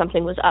mom knew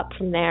something was up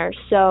from there.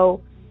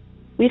 So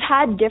we've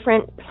had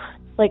different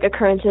like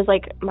occurrences.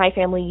 Like my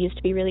family used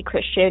to be really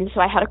Christian,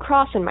 so I had a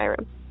cross in my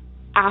room.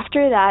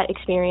 After that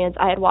experience,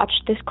 I had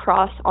watched this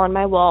cross on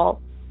my wall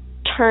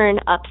turn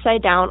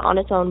upside down on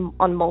its own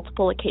on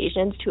multiple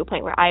occasions to a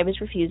point where I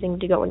was refusing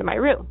to go into my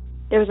room.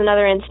 There was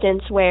another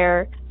instance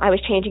where I was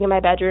changing in my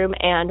bedroom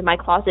and my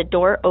closet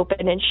door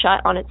opened and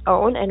shut on its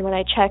own, and when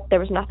I checked, there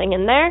was nothing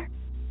in there.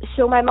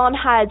 So my mom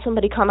had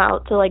somebody come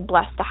out to, like,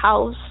 bless the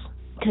house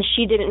because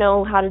she didn't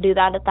know how to do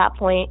that at that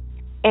point.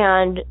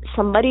 And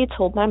somebody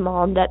told my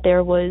mom that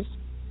there was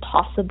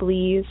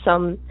possibly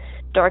some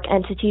dark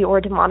entity or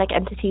demonic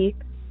entity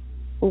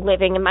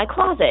living in my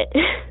closet.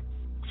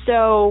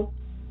 So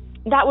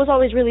that was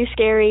always really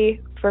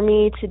scary for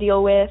me to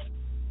deal with.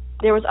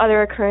 There was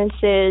other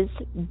occurrences,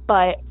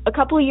 but a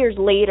couple of years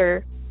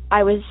later,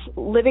 I was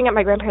living at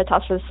my grandparents'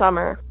 house for the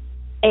summer,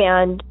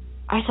 and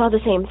I saw the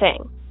same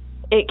thing.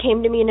 It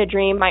came to me in a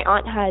dream. My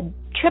aunt had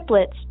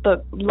triplets,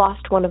 but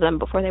lost one of them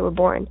before they were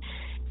born.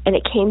 And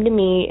it came to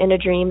me in a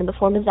dream in the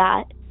form of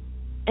that.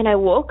 And I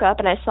woke up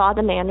and I saw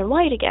the man in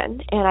white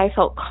again, and I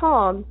felt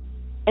calm.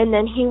 And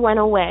then he went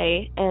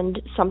away, and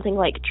something,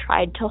 like,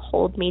 tried to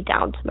hold me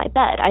down to my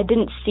bed. I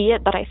didn't see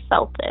it, but I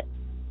felt it.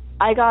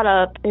 I got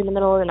up in the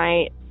middle of the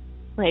night,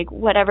 like,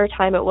 whatever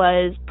time it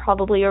was,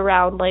 probably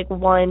around, like,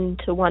 1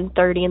 to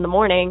 1:30 in the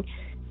morning,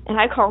 and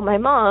I called my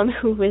mom,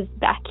 who was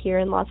back here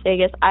in Las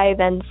Vegas. I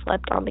then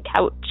slept on the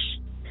couch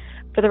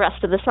for the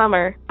rest of the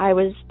summer. I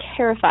was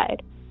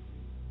terrified.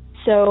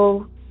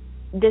 So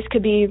this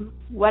could be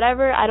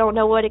whatever. I don't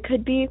know what it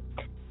could be.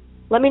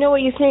 Let me know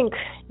what you think.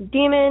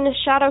 Demon,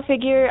 shadow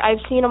figure, I've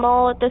seen them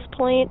all at this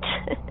point.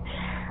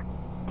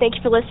 Thank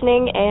you for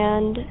listening,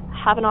 and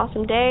have an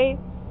awesome day.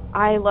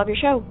 I love your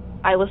show.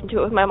 I listen to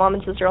it with my mom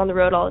and sister on the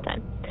road all the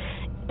time.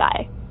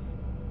 Bye.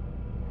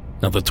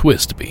 Now the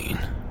twist being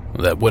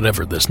that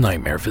whatever this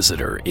nightmare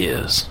visitor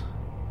is,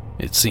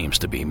 it seems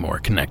to be more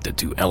connected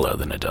to Ella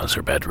than it does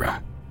her bedroom.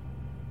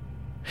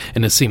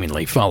 And it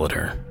seemingly followed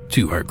her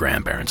to her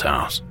grandparents'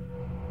 house.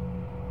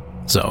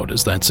 So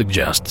does that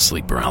suggest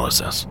sleep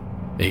paralysis,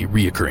 a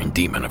reoccurring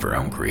demon of her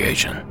own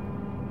creation?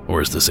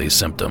 Or is this a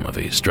symptom of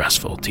a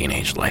stressful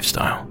teenage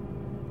lifestyle?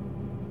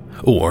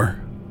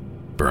 Or,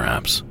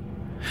 perhaps,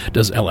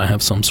 does Ella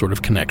have some sort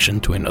of connection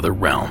to another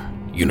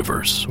realm,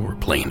 universe, or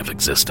plane of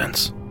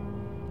existence?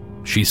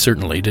 She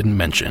certainly didn't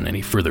mention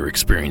any further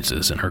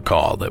experiences in her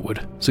call that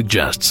would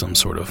suggest some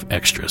sort of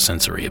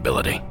extrasensory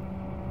ability.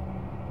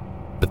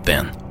 But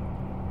then,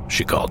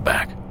 she called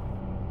back.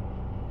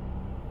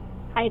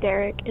 Hi,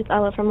 Derek. It's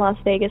Ella from Las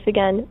Vegas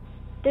again.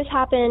 This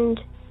happened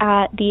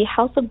at the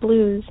House of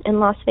Blues in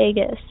Las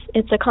Vegas.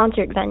 It's a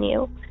concert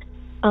venue.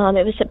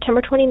 It was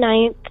September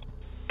 29th,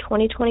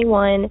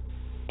 2021,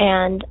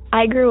 and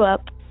I grew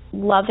up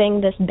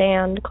loving this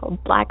band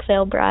called Black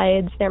Veil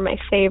Brides. They're my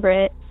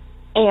favorite,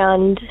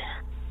 and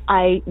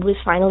I was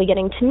finally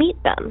getting to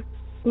meet them.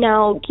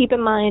 Now, keep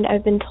in mind,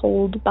 I've been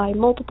told by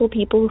multiple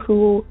people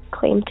who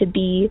claim to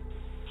be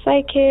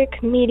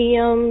psychic,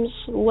 mediums,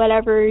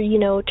 whatever,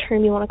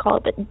 term you want to call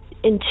it, but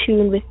in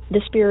tune with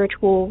the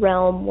spiritual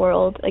realm,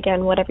 world,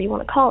 again, whatever you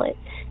want to call it.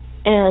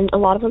 And a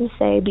lot of them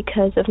say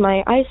because of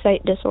my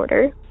eyesight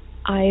disorder,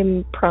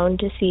 I'm prone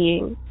to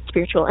seeing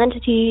spiritual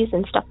entities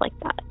and stuff like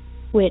that,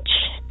 which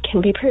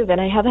can be proven.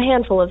 I have a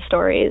handful of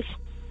stories,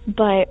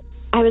 but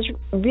I was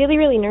really,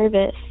 really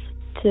nervous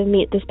to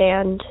meet this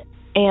band,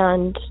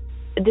 and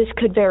this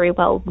could very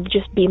well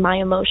just be my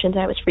emotions.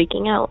 I was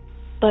freaking out.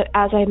 But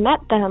as I met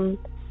them,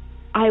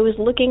 I was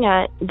looking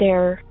at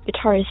their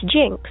guitarist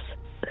Jinx,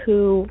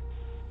 who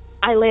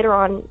I later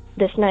on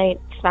this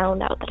night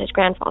found out that his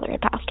grandfather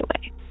had passed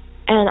away.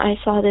 And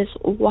I saw this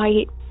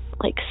white,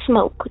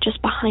 smoke just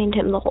behind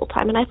him the whole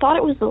time. And I thought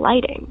it was the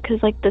lighting,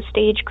 because, the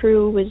stage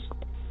crew was,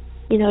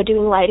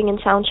 doing lighting and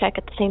sound check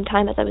at the same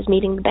time as I was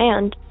meeting the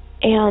band.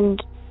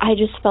 And I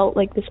just felt,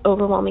 this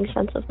overwhelming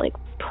sense of,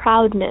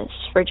 proudness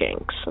for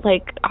Jinx.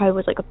 I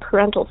was, a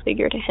parental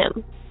figure to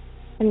him.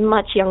 I'm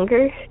much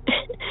younger.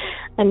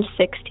 I'm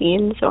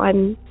 16, so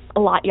I'm a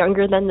lot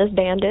younger than this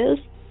band is.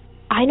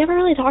 I never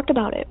really talked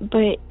about it,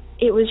 but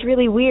it was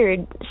really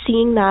weird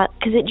seeing that,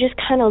 because it just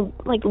kind of,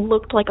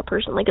 looked like a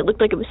person. It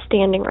looked like it was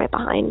standing right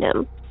behind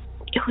him.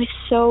 It was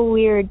so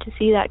weird to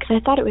see that, because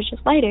I thought it was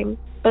just lighting.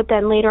 But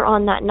then later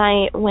on that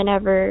night,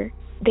 whenever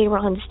they were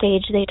on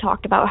stage, they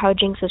talked about how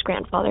Jinx's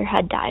grandfather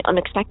had died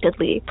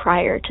unexpectedly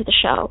prior to the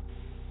show.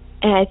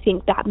 And I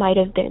think that might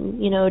have been,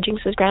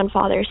 Jinx's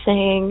grandfather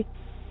saying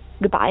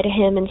goodbye to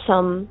him in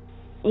some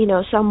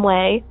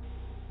way.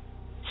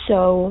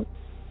 So,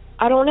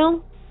 I don't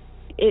know.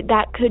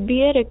 That could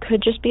be it. It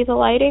could just be the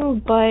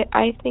lighting, but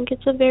I think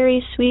it's a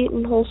very sweet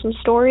and wholesome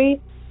story.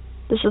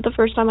 This is the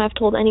first time I've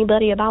told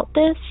anybody about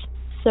this,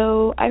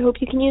 so I hope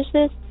you can use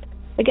this.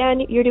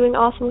 Again, you're doing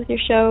awesome with your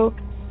show.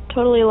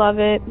 Totally love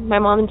it. My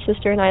mom and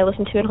sister and I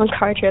listen to it on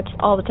car trips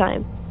all the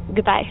time.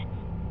 Goodbye.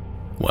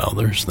 Well,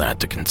 there's that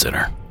to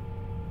consider.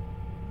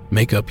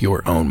 Make up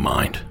your own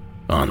mind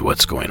on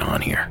what's going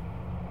on here.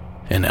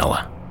 And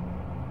Ella,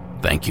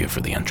 thank you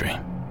for the entry.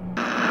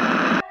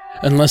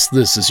 Unless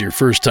this is your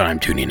first time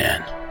tuning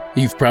in,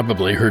 you've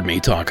probably heard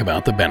me talk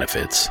about the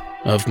benefits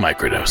of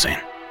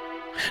microdosing.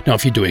 Now,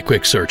 if you do a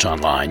quick search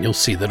online, you'll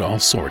see that all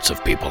sorts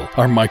of people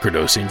are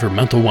microdosing for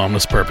mental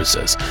wellness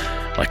purposes,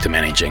 like to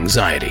manage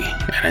anxiety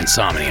and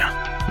insomnia,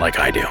 like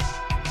I do.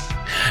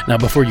 Now,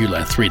 before you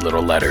let 3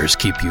 little letters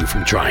keep you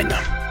from trying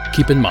them,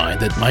 keep in mind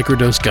that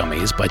microdose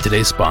gummies by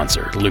today's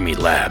sponsor, Lumi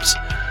Labs,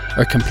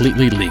 are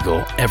completely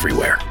legal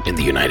everywhere in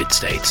the United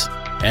States.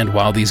 And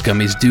while these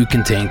gummies do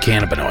contain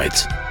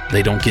cannabinoids,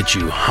 they don't get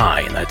you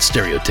high in that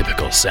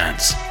stereotypical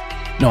sense.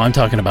 No, I'm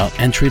talking about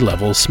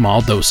entry-level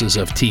small doses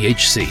of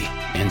THC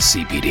and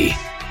CBD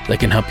that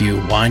can help you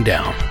wind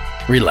down,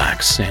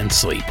 relax, and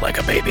sleep like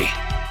a baby.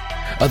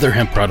 Other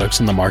hemp products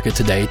in the market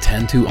today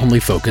tend to only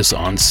focus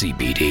on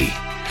CBD,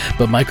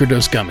 but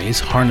microdose gummies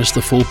harness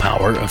the full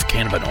power of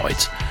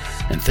cannabinoids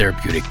and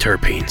therapeutic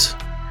terpenes,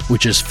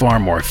 which is far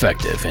more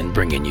effective in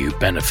bringing you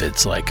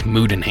benefits like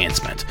mood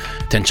enhancement,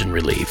 tension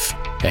relief,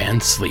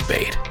 and sleep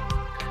aid.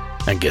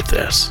 And get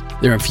this,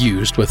 they're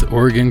infused with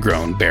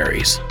Oregon-grown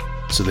berries,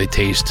 so they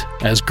taste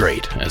as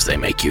great as they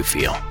make you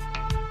feel.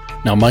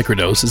 Now,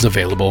 Microdose is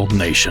available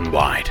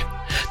nationwide.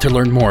 To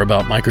learn more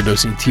about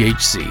microdosing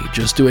THC,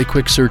 just do a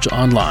quick search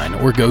online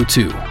or go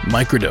to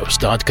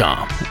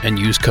microdose.com and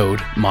use code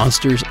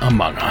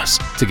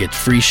MonstersAmongUs to get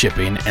free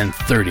shipping and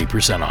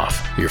 30%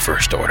 off your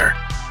first order.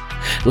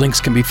 Links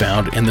can be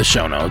found in the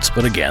show notes,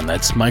 but again,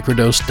 that's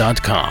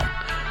microdose.com,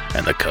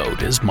 and the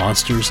code is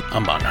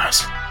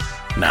MonstersAmongUs.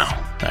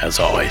 Now, as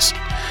always,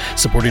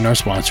 supporting our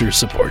sponsors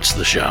supports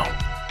the show,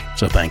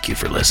 so thank you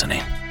for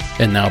listening.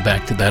 And now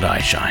back to that eye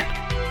shine,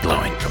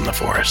 glowing from the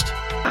forest.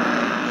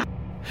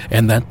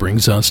 And that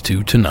brings us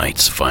to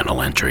tonight's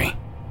final entry.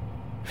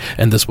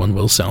 And this one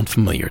will sound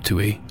familiar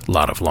to a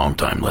lot of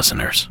longtime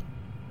listeners.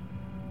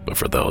 But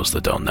for those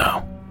that don't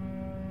know,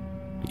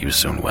 you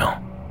soon will.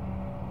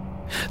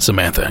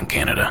 Samantha in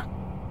Canada,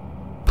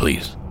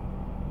 please,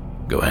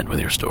 go ahead with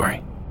your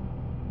story.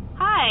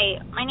 Hi,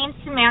 my name's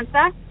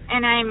Samantha,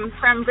 and I'm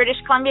from British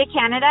Columbia,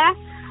 Canada.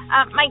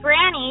 My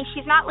granny,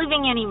 she's not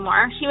living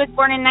anymore. She was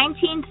born in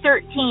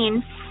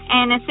 1913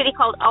 in a city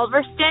called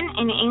Ulverston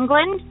in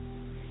England,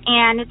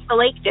 and it's the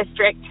Lake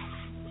District.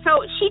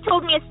 So she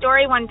told me a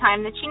story one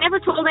time that she never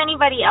told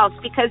anybody else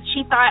because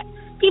she thought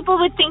people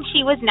would think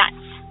she was nuts.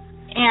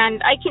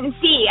 And I can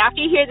see, after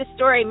you hear the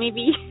story,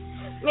 maybe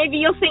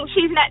you'll think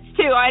she's nuts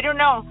too, I don't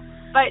know.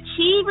 But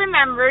she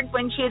remembered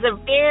when she was a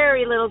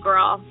very little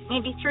girl,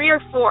 maybe 3 or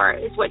 4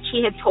 is what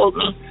she had told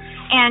me.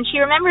 And she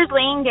remembers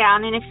laying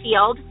down in a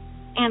field,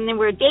 and there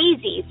were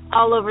daisies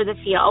all over the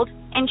field.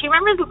 And she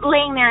remembers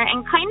laying there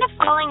and kind of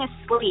falling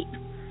asleep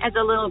as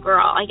a little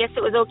girl. I guess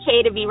it was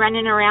okay to be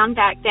running around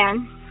back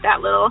then, that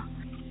little.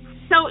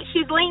 So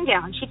she's laying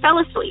down. She fell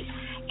asleep.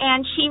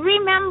 And she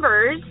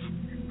remembers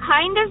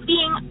kind of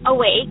being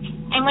awake.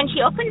 And when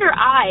she opened her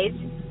eyes,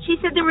 she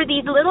said there were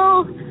these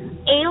little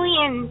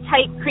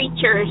alien-type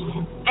creatures.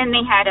 And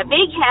they had a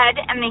big head,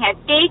 and they had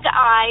big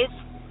eyes,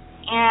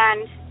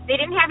 and they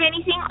didn't have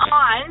anything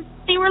on.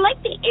 They were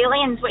like the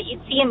aliens, what you'd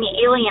see in the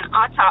Alien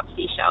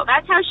Autopsy show.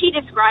 That's how she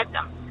described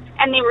them.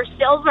 And they were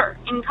silver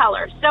in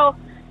color. So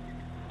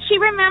she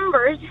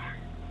remembers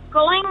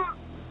going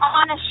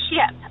on a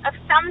ship of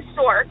some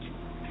sort,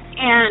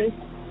 and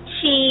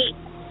she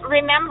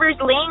remembers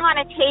laying on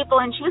a table,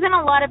 and she was in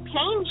a lot of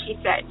pain, she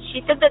said.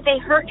 She said that they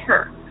hurt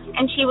her,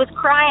 and she was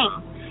crying.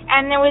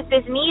 And there was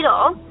this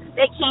needle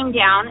that came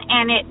down,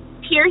 and it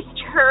pierced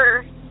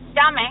her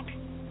stomach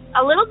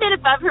a little bit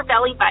above her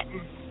belly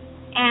button.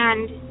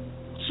 And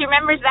she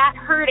remembers that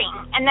hurting.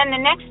 And then the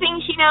next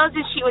thing she knows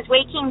is she was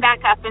waking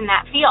back up in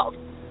that field.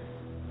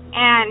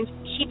 And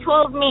she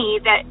told me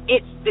that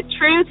it's the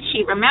truth.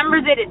 She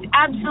remembers it. It's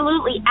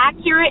absolutely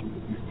accurate.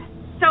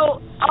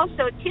 So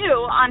also, too,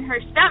 on her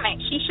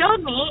stomach, she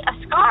showed me a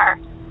scar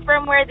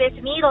from where this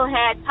needle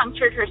had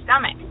punctured her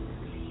stomach.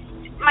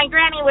 My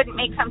granny wouldn't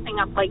make something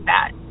up like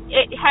that.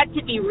 It had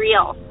to be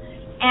real.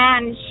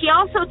 And she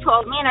also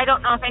told me, and I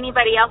don't know if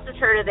anybody else has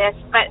heard of this,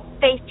 but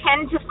they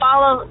tend to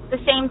follow the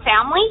same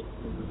family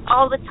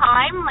all the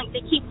time. Like,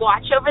 they keep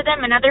watch over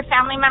them, and other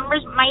family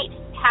members might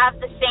have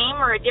the same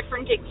or a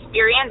different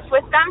experience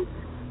with them.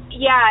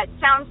 Yeah, it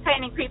sounds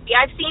kind of creepy.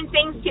 I've seen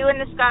things, too,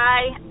 in the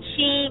sky.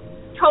 She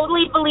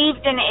totally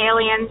believed in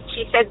aliens.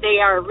 She said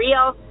they are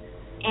real,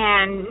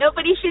 and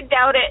nobody should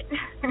doubt it.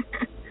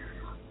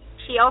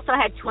 She also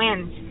had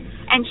twins.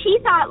 And she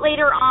thought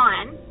later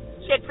on,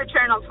 she had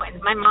fraternal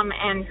twins, my mom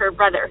and her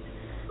brother.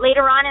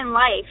 Later on in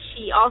life,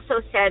 she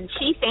also said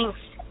she thinks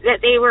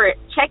that they were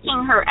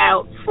checking her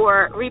out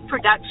for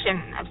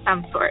reproduction of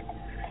some sort.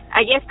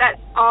 I guess that's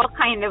all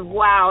kind of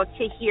wow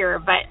to hear,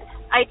 but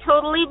I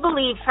totally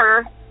believe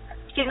her.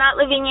 She's not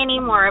living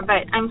anymore,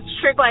 but I'm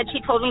sure glad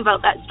she told me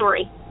about that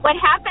story. What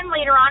happened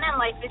later on in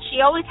life is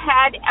she always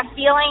had a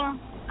feeling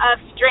of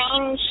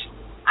strange,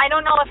 I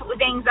don't know if it was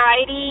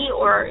anxiety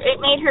or it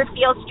made her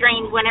feel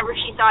strange whenever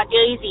she saw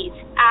daisies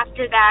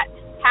after that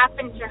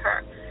happened to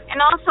her.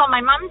 And also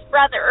my mom's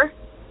brother,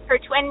 her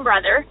twin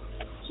brother,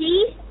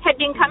 he had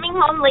been coming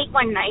home late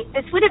one night.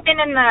 This would have been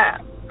in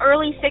the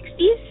early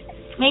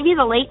 60s, maybe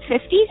the late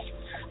 50s,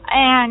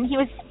 and he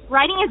was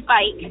riding his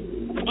bike,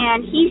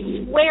 and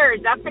he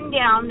swears up and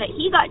down that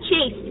he got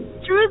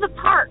chased through the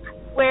park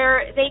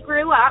where they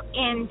grew up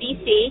in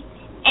BC,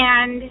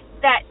 and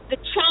that the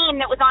chain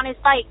that was on his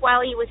bike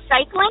while he was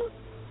cycling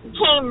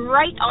came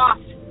right off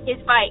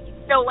his bike.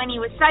 So when he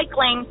was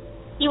cycling,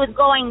 he was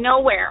going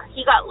nowhere.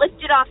 He got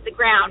lifted off the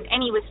ground,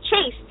 and he was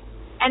chased.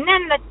 And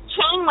then the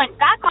chain went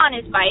back on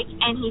his bike,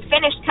 and he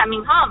finished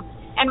coming home.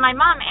 And my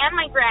mom and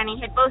my granny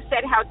had both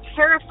said how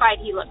terrified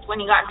he looked when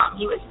he got home.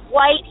 He was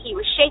white, he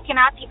was shaken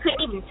up, he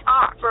couldn't even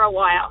talk for a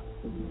while.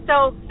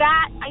 So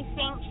that, I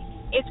think,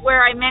 is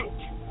where I meant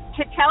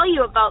to tell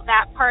you about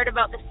that part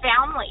about the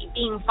family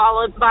being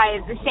followed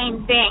by the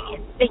same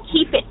thing. They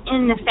keep it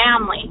in the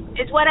family,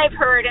 is what I've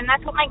heard, and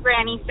that's what my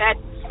granny said.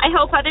 I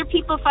hope other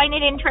people find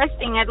it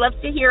interesting. I'd love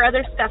to hear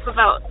other stuff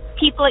about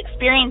people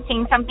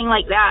experiencing something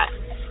like that,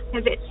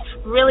 because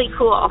it's really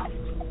cool.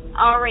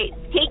 All right.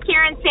 Take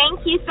care, and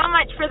thank you so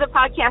much for the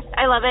podcast.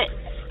 I love it.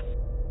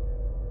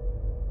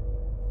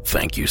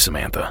 Thank you,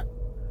 Samantha.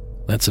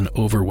 That's an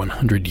over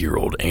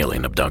 100-year-old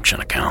alien abduction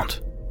account.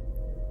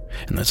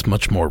 And that's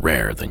much more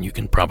rare than you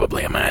can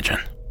probably imagine.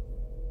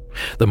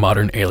 The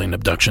modern alien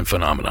abduction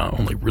phenomena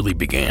only really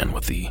began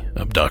with the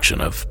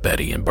abduction of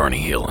Betty and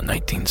Barney Hill in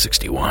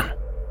 1961,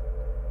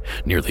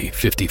 nearly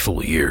 50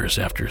 full years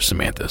after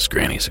Samantha's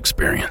granny's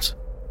experience.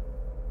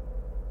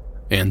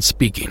 And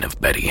speaking of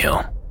Betty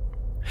Hill,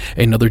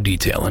 another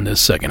detail in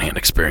this secondhand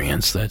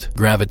experience that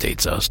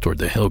gravitates us toward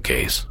the Hill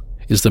case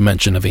is the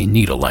mention of a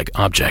needle-like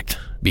object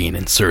being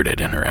inserted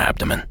in her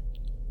abdomen.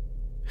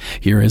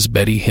 Here is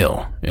Betty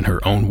Hill, in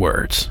her own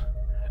words,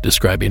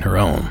 describing her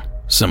own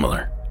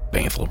similar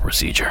painful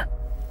procedure.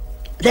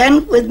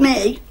 Then with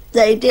me,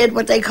 they did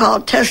what they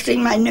called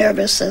testing my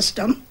nervous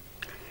system,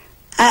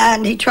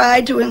 and he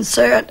tried to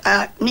insert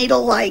a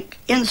needle-like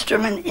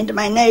instrument into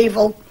my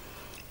navel,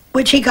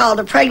 which he called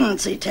a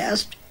pregnancy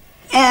test,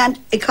 and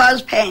it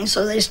caused pain,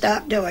 so they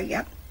stopped doing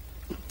it.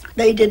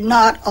 They did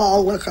not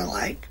all look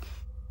alike.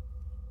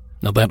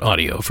 Now that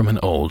audio from an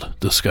old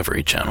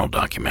Discovery Channel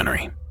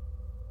documentary.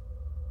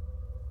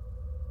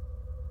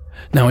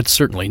 Now it's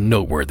certainly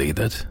noteworthy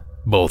that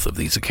both of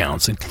these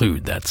accounts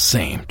include that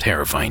same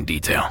terrifying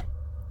detail,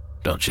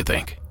 don't you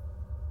think?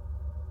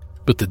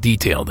 But the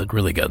detail that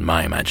really got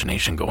my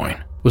imagination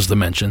going was the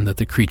mention that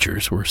the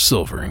creatures were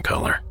silver in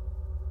color.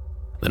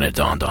 Then it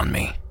dawned on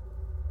me.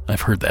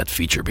 I've heard that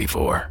feature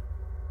before.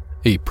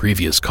 A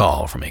previous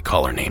call from a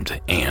caller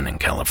named Anne in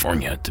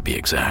California, to be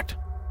exact.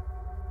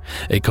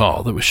 A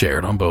call that was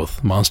shared on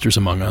both Monsters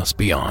Among Us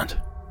Beyond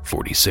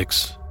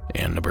 46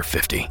 and number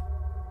 50.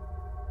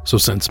 So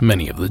since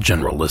many of the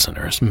general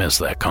listeners missed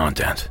that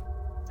content,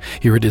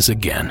 here it is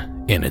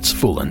again in its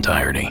full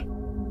entirety.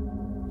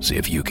 See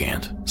if you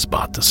can't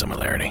spot the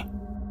similarity.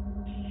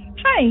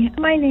 Hi,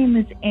 my name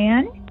is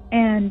Anne,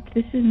 and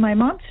this is my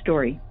mom's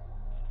story.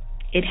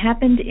 It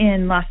happened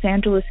in Los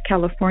Angeles,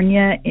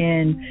 California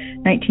in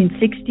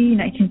 1960,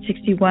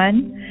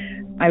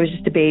 1961. I was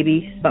just a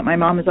baby, but my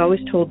mom has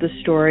always told this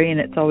story, and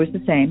it's always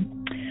the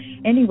same.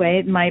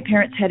 Anyway, my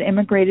parents had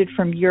immigrated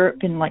from Europe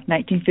in like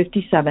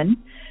 1957,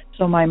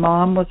 so my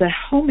mom was a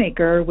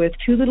homemaker with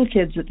two little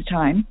kids at the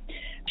time.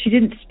 She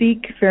didn't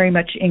speak very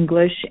much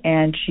English,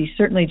 and she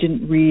certainly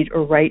didn't read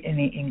or write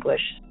any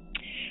English.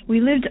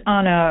 We lived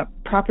on a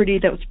property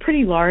that was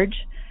pretty large.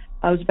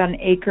 It was about an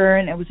acre,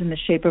 and it was in the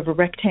shape of a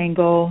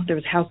rectangle. There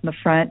was a house in the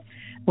front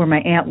where my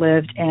aunt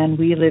lived, and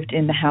we lived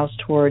in the house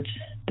towards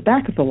the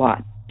back of the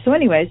lot. So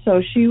anyway,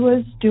 so she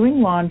was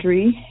doing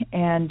laundry,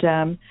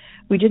 and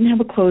we didn't have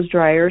a clothes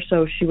dryer,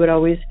 so she would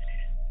always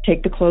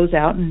take the clothes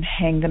out and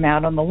hang them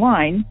out on the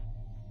line.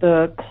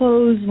 The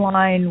clothes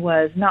line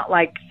was not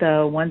like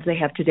the ones they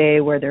have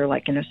today where they're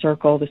like in a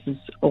circle. This is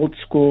old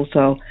school,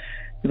 so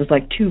it was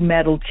like two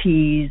metal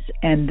T's,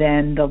 and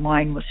then the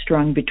line was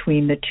strung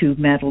between the two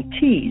metal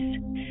T's.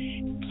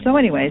 So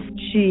anyways,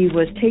 she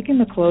was taking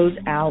the clothes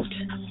out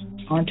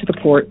onto the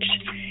porch,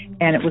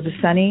 and it was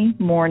a sunny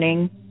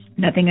morning,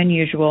 nothing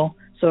unusual.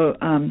 So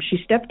she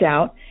stepped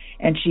out,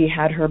 and she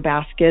had her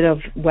basket of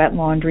wet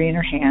laundry in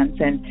her hands,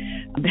 and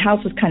the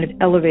house was kind of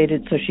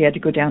elevated, so she had to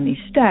go down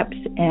these steps.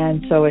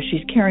 And so as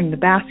she's carrying the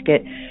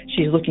basket,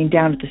 she's looking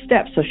down at the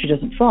steps so she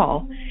doesn't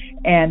fall.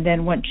 And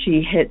then once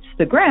she hits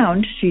the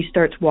ground, she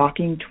starts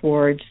walking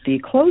towards the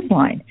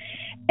clothesline.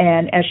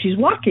 And as she's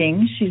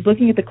walking, she's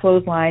looking at the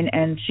clothesline,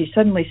 and she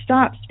suddenly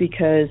stops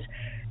because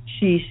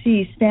she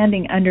sees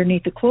standing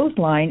underneath the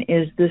clothesline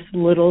is this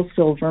little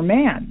silver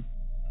man.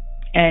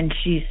 And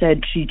she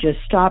said she just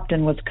stopped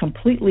and was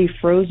completely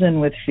frozen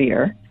with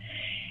fear.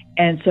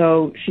 And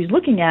so she's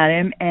looking at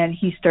him, and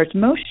he starts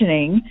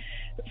motioning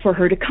for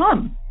her to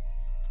come.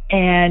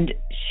 And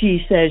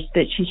she says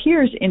that she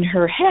hears in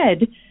her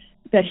head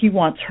that he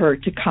wants her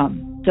to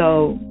come.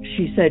 So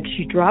she said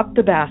she dropped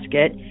the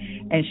basket,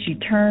 and she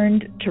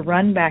turned to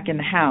run back in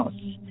the house.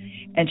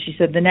 And she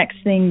said the next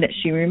thing that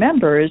she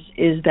remembers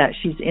is that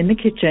she's in the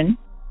kitchen,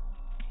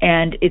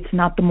 and it's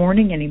not the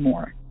morning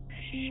anymore.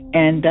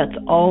 And that's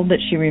all that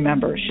she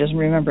remembers. She doesn't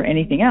remember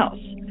anything else.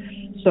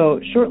 So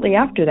shortly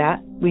after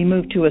that, we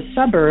moved to a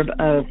suburb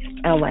of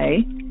LA,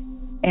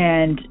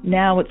 and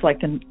now it's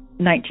like the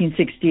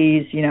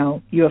 1960s,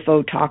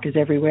 UFO talk is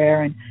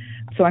everywhere. And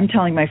so I'm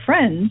telling my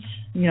friends,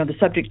 the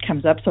subject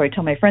comes up, so I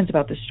tell my friends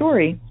about the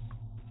story,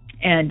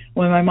 And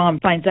when my mom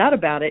finds out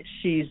about it,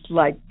 she's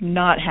like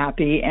not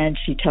happy, and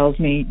she tells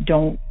me,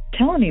 don't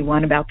tell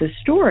anyone about this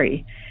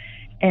story.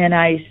 And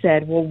I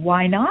said, well,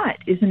 why not?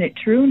 Isn't it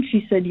true? And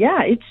she said,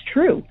 yeah, it's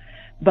true,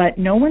 but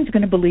no one's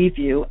going to believe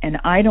you, and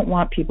I don't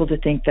want people to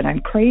think that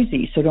I'm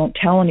crazy, so don't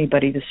tell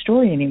anybody the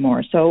story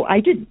anymore. So I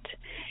didn't.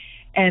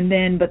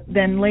 But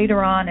then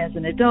later on as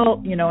an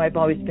adult, I've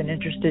always been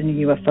interested in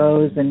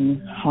UFOs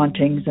and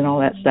hauntings and all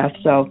that stuff.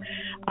 So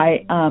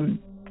I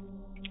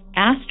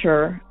asked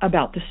her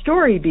about the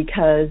story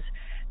because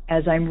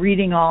as I'm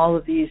reading all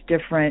of these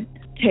different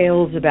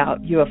tales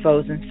about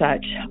UFOs and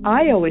such,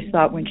 I always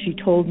thought when she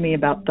told me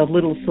about the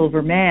little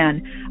silver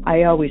man,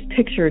 I always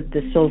pictured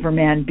the silver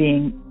man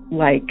being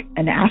like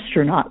an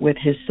astronaut with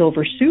his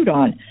silver suit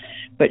on.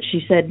 But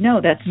she said,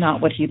 no, that's not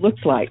what he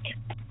looked like.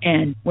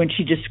 And when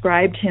she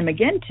described him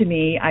again to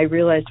me, I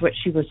realized what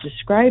she was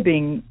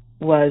describing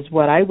was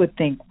what I would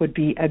think would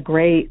be a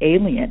gray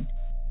alien.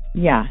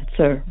 Yeah, it's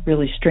a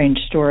really strange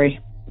story.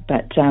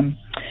 But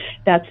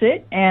that's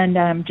it.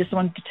 And just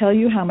wanted to tell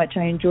you how much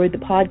I enjoyed the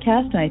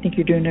podcast, and I think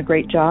you're doing a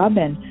great job.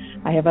 And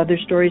I have other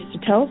stories to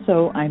tell,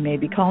 so I may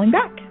be calling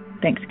back.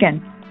 Thanks again.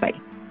 Bye.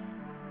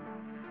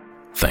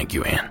 Thank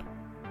you, Anne.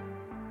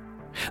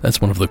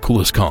 That's one of the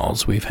coolest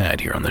calls we've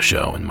had here on the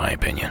show, in my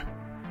opinion.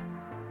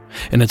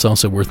 And it's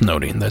also worth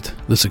noting that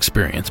this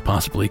experience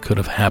possibly could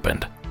have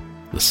happened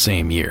the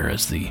same year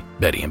as the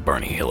Betty and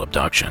Barney Hill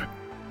abduction.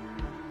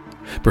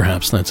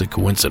 Perhaps that's a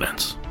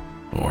coincidence,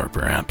 or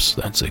perhaps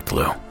that's a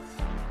clue.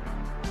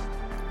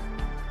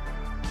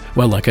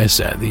 Well, like I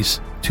said,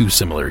 these two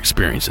similar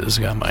experiences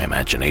got my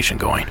imagination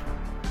going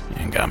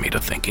and got me to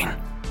thinking,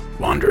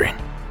 wondering,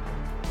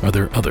 are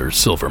there other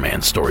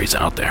Silverman stories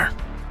out there?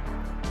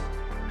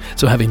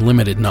 So having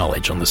limited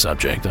knowledge on the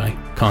subject, I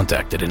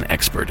contacted an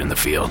expert in the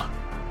field.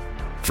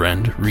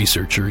 Friend,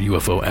 researcher,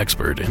 UFO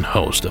expert, and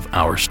host of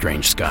Our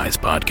Strange Skies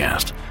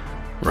podcast,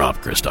 Rob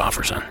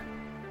Christofferson.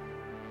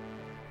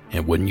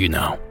 And wouldn't you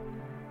know,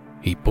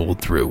 he pulled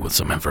through with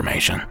some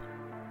information.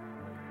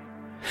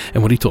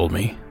 And what he told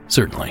me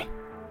certainly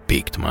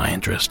piqued my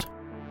interest.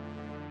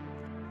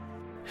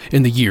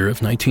 In the year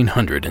of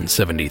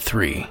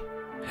 1973,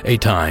 a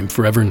time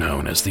forever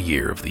known as the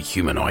year of the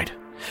humanoid,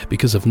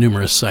 because of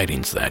numerous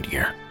sightings that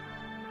year.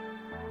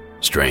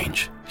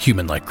 Strange,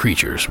 human-like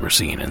creatures were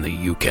seen in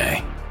the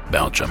UK,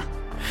 Belgium,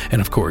 and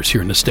of course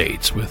here in the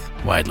States with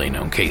widely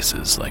known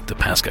cases like the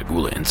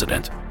Pascagoula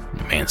incident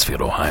and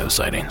Mansfield, Ohio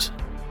sightings.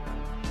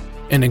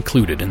 And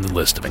included in the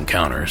list of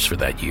encounters for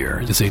that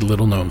year is a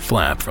little-known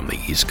flap from the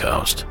East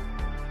Coast,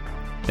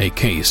 a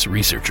case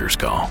researchers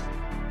call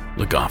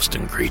the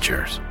Gofston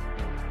creatures.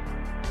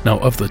 Now,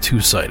 of the two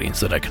sightings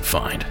that I could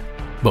find,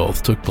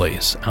 both took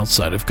place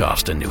outside of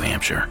Gofston, New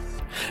Hampshire,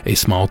 a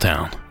small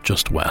town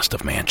just west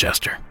of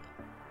Manchester.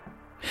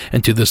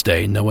 And to this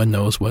day, no one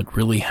knows what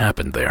really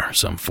happened there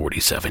some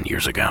 47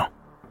 years ago.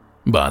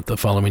 But the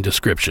following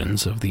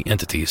descriptions of the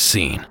entities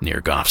seen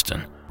near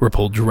Gofston were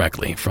pulled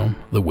directly from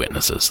the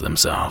witnesses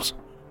themselves.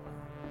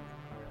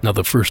 Now,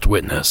 the first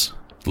witness,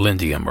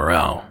 Lyndia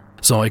Morell,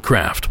 saw a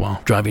craft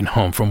while driving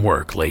home from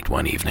work late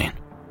one evening,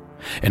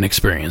 an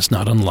experience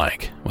not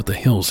unlike what the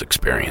Hills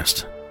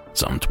experienced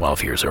some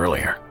 12 years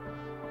earlier.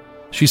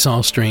 She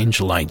saw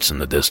strange lights in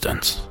the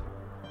distance,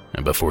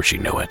 and before she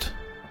knew it,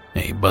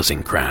 a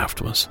buzzing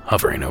craft was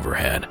hovering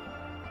overhead.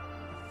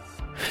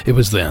 It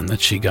was then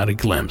that she got a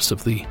glimpse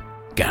of the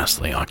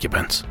ghastly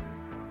occupants.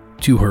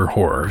 To her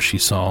horror, she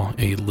saw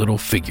a little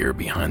figure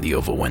behind the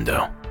oval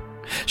window.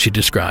 She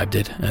described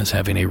it as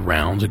having a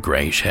round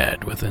grayish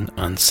head with an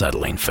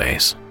unsettling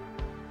face.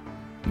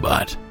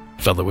 But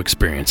fellow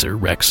experiencer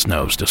Rex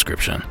Snow's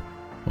description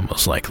will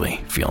most likely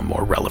feel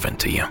more relevant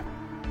to you.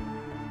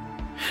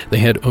 They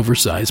had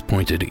oversized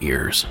pointed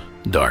ears,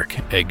 dark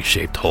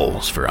egg-shaped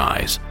holes for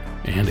eyes,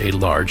 and a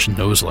large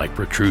nose-like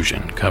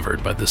protrusion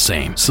covered by the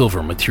same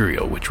silver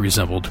material which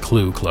resembled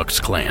Ku Klux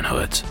Klan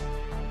hoods.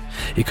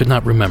 He could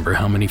not remember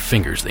how many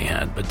fingers they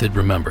had, but did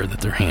remember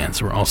that their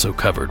hands were also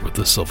covered with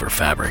the silver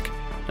fabric,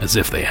 as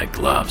if they had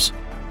gloves.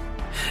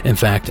 In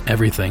fact,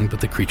 everything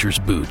but the creature's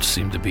boots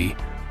seemed to be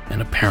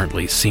an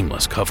apparently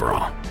seamless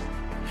coverall.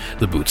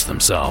 The boots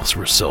themselves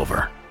were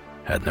silver,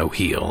 had no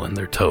heel, and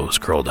their toes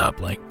curled up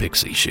like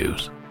pixie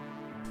shoes.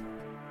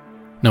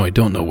 Now, I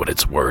don't know what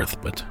it's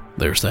worth, but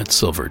there's that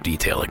silver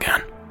detail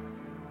again.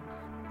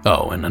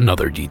 Oh, and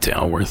another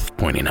detail worth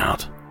pointing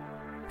out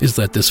is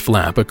that this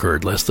flap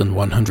occurred less than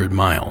 100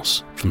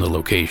 miles from the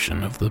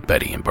location of the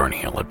Betty and Barney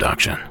Hill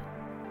abduction.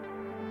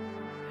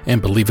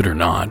 And believe it or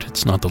not,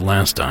 it's not the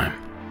last time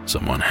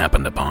someone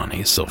happened upon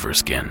a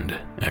silver-skinned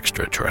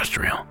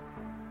extraterrestrial.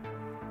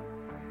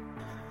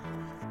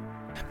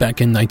 Back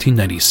in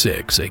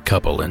 1996, a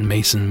couple in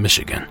Mason,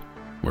 Michigan,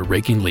 were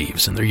raking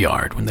leaves in their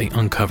yard when they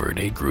uncovered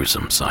a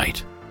gruesome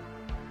sight.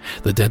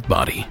 The dead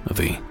body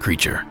of a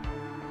creature,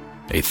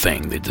 a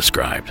thing they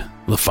described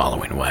the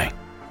following way.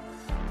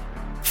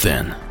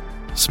 Thin,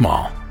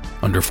 small,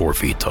 under 4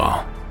 feet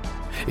tall.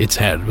 Its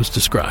head was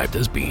described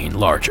as being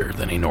larger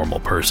than a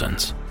normal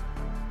person's.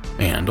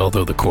 And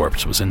although the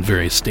corpse was in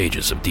various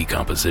stages of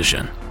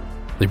decomposition,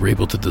 They were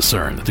able to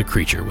discern that the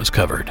creature was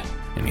covered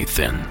in a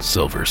thin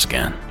silver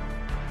skin.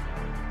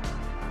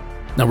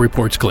 Now,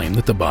 reports claim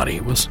that the body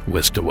was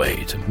whisked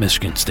away to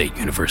Michigan State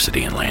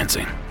University in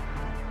Lansing,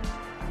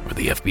 where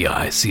the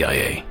FBI,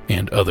 CIA,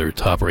 and other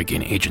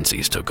top-ranking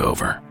agencies took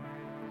over,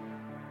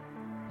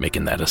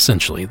 making that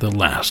essentially the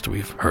last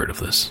we've heard of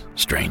this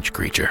strange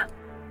creature.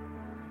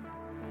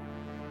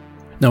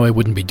 Now, I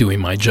wouldn't be doing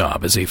my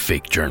job as a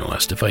fake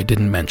journalist if I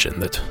didn't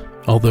mention that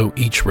although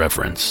each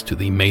reference to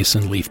the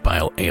Mason leaf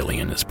pile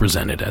alien is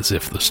presented as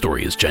if the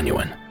story is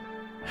genuine,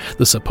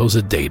 the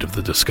supposed date of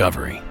the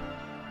discovery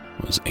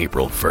was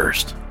April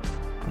 1st,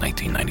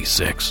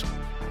 1996.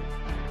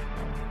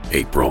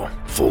 April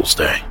Fool's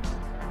Day.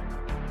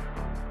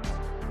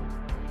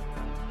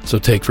 So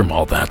take from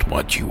all that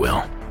what you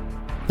will.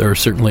 There are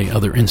certainly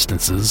other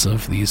instances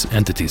of these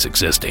entities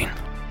existing.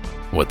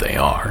 What they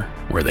are,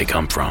 where they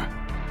come from,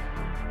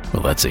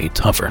 well, that's a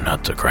tougher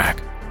nut to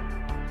crack.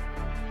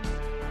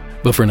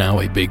 But for now,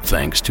 a big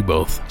thanks to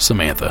both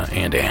Samantha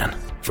and Anne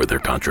for their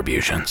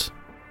contributions,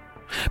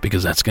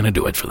 because that's going to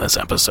do it for this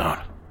episode.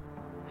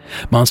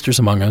 Monsters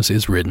Among Us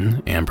is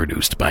written and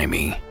produced by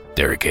me,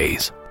 Derek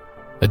Hayes.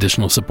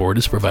 Additional support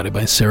is provided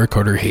by Sarah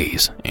Carter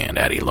Hayes and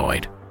Addie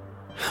Lloyd.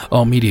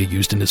 All media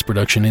used in this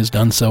production is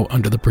done so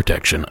under the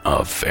protection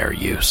of fair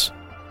use.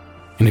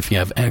 And if you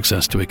have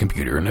access to a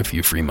computer and a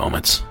few free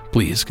moments,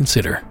 please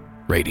consider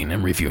rating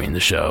and reviewing the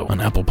show on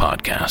Apple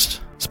Podcasts,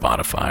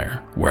 Spotify,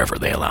 or wherever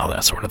they allow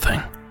that sort of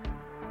thing.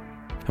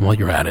 And while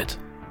you're at it,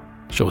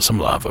 show us some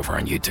love over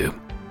on YouTube.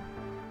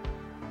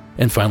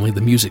 And finally, the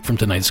music from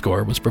tonight's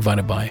score was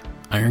provided by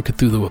Iron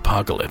Cthulhu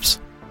Apocalypse,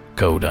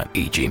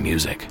 Co.eg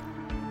Music,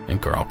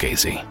 and Carl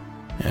Casey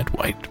at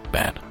White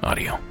Bat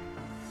Audio.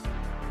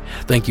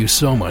 Thank you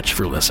so much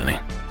for listening,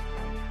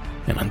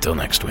 and until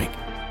next week.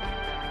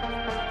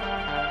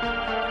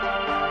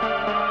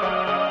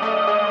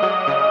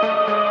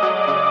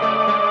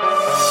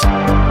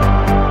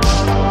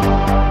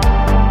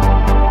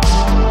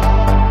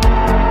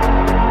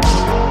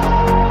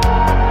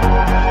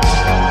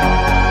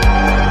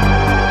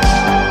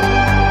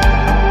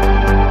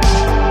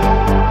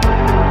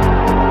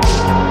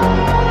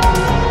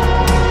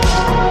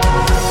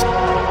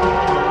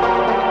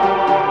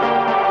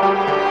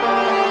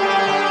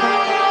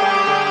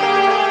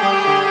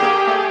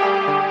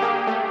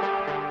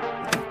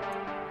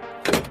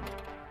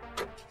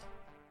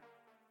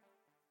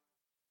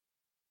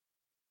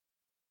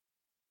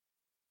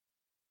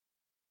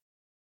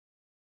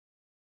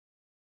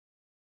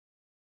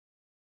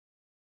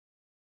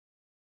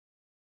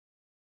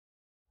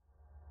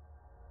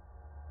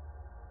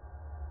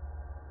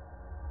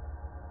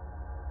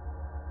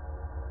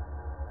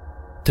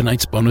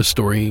 Tonight's bonus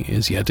story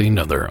is yet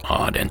another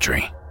odd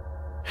entry,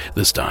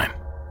 this time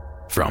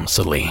from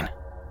Celine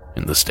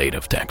in the state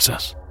of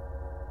Texas.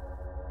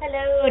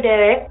 Hello,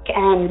 Derek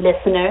and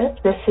listeners.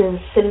 This is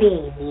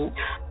Celine.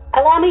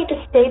 Allow me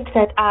to state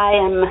that I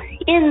am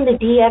in the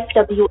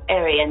DFW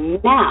area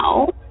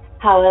now.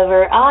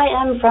 However, I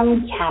am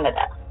from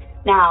Canada.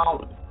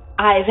 Now,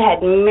 I've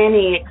had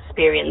many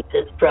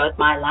experiences throughout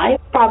my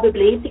life,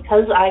 probably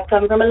because I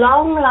come from a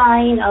long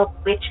line of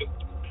witches.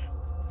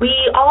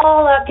 We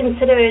all are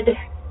considered,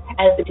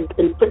 as it has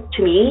been put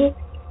to me,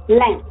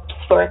 lamps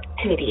for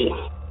activity.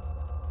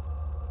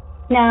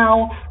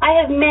 Now, I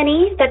have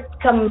many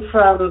that come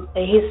from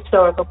a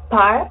historical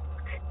park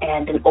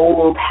and an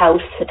old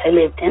house that I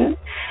lived in,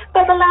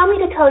 but allow me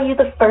to tell you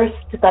the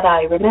first that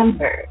I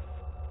remember.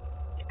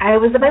 I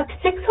was about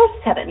 6 or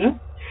 7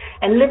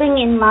 and living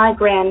in my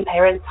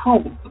grandparents'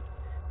 home.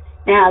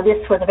 Now,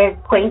 this was a very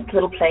quaint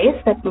little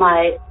place that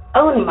my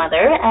own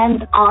mother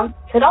and aunts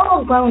had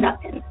all grown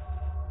up in.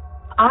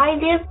 I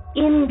lived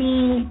in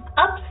the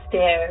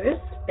upstairs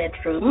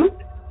bedroom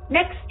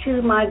next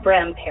to my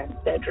grandparents'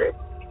 bedroom,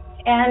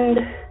 and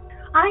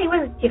I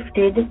was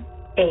gifted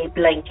a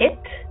blanket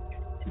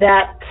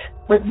that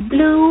was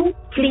blue,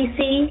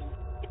 fleecy,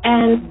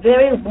 and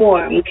very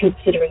warm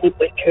considering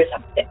winters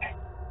up there.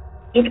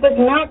 It was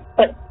not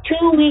but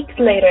 2 weeks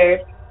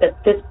later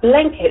that this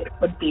blanket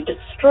would be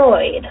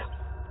destroyed.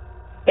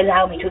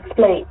 Allow me to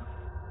explain.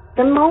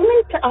 The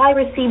moment I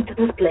received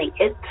this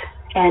blanket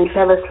and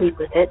fell asleep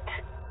with it,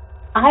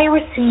 I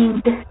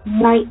received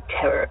night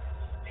terror.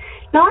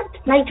 Not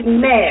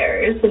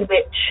nightmares in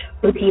which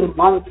spooky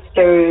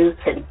monsters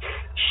and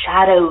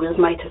shadows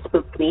might have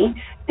spooked me.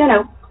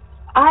 No.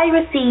 I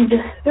received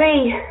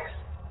very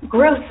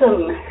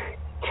gruesome,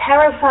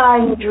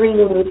 terrifying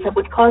dreams that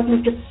would cause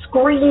me to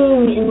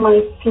scream in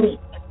my sleep,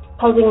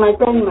 causing my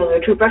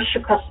grandmother to rush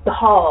across the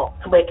hall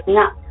to wake me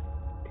up.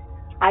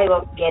 I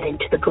won't get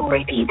into the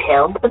gory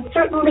details, but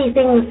certainly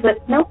things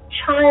that no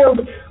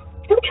child's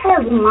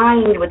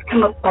mind would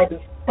come up by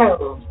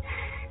themselves.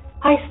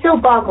 I still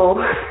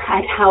boggle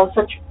at how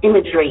such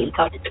imagery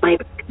got into my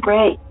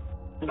brain.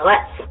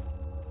 Nonetheless,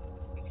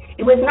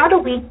 it was not a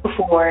week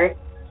before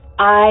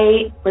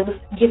I was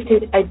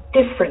gifted a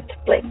different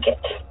blanket.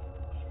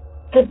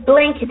 The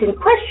blanket in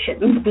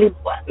question, the blue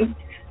one,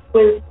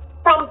 was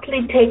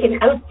promptly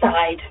taken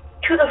outside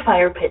to the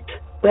fire pit,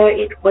 where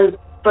it was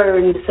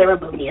burned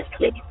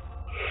ceremoniously.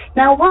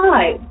 Now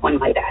why, one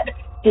might add,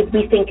 did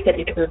we think that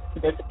it was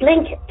this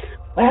blanket?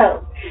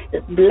 Well,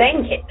 this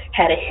blanket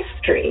had a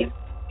history.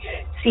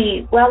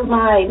 See, while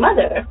my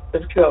mother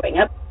was growing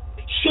up,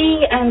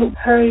 she and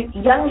her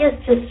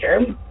youngest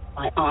sister,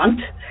 my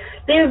aunt,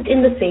 lived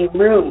in the same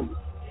room.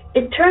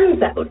 It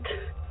turns out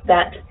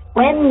that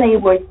when they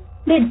were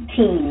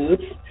mid-teens,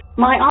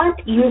 my aunt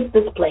used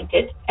this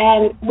blanket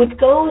and would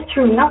go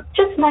through not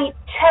just night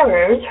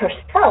terrors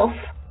herself,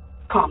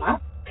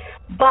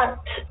 but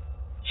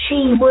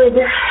she would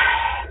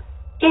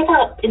get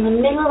up in the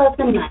middle of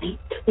the night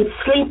and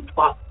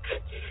sleepwalk,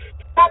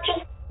 not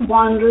just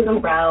wandering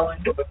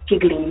around or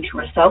giggling to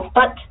herself,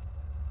 but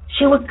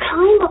she would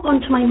climb up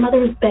onto my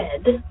mother's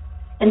bed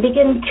and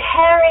begin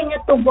tearing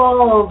at the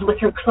walls with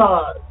her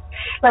claws,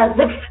 as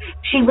if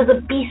she was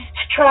a beast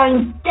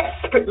trying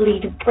desperately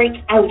to break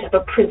out of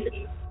a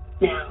prison.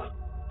 Now,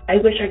 I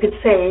wish I could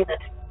say that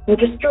in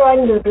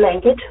destroying the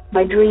blanket,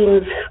 my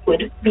dreams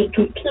would be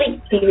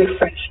completely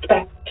refreshed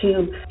back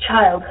to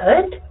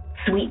childhood,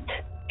 sweet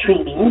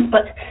dreaming,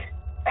 but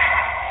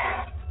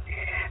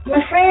I'm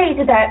afraid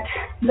that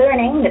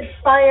learning that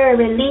fire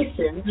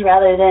releases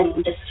rather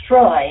than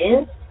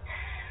destroys,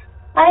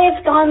 I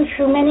have gone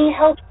through many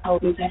health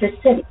problems ever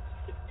since.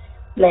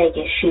 Leg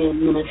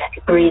issues,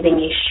 breathing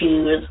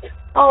issues,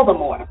 all the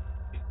more.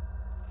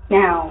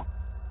 Now,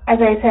 as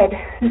I said,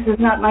 this is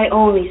not my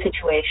only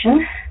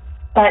situation,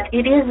 but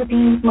it is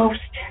the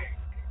most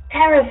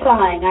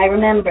terrifying I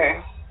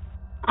remember.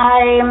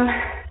 I'm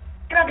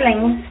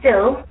struggling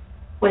still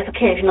with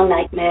occasional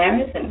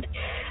nightmares and,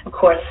 of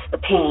course, the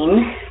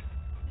pain.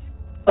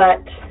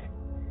 But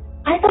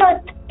I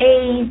thought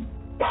a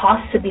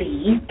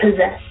possibly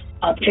possessed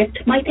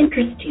object might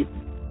interest you.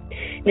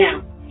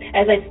 Now,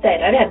 as I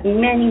said, I've had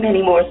many,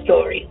 many more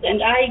stories,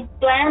 and I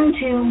plan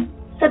to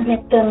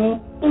submit them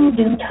in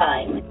due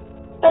time.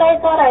 But I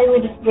thought I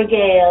would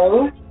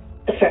regale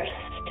the first,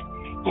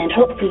 and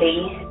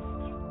hopefully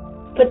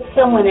put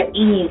someone at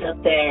ease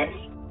up there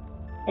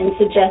and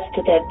suggest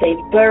that they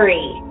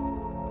bury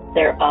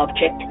their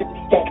object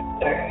instead of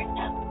burn.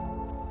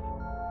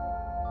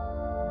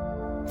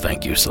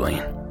 Thank you,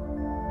 Celine.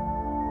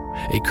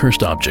 A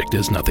cursed object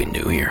is nothing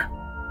new here.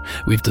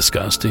 We've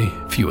discussed a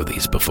few of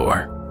these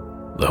before.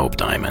 The Hope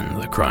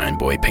Diamond, the Crying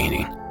Boy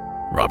painting,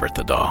 Robert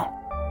the Doll.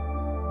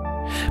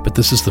 But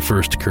this is the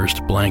first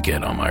cursed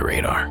blanket on my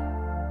radar.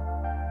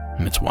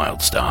 It's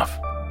wild stuff.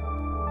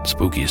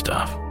 Spooky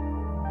stuff.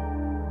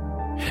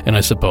 And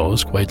I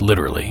suppose, quite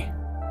literally,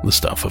 the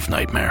stuff of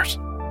nightmares.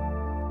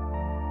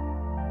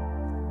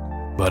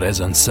 But as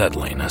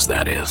unsettling as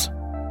that is,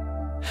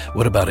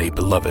 what about a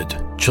beloved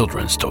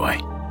children's toy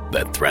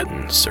that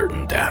threatens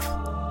certain death?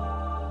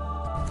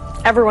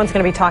 Everyone's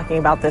going to be talking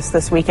about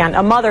this weekend.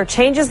 A mother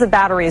changes the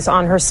batteries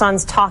on her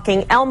son's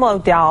talking Elmo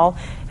doll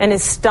and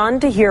is stunned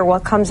to hear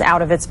what comes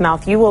out of its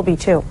mouth. You will be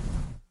too.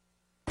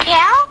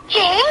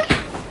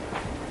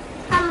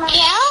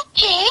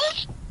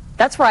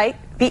 That's right.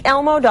 The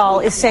Elmo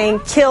doll is saying,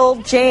 "Kill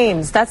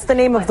James." That's the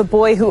name of the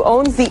boy who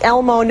owns the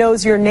Elmo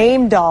Knows Your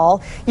Name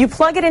doll. You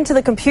plug it into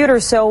the computer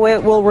so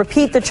it will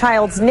repeat the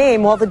child's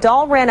name. Well, the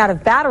doll ran out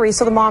of batteries,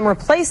 so the mom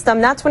replaced them.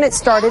 That's when it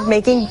started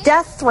making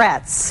death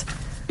threats.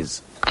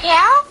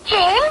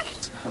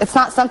 It's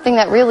not something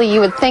that really you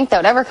would think that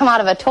would ever come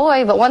out of a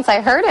toy, but once I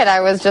heard it,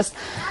 I was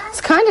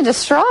kind of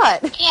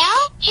distraught.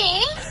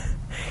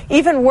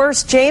 Even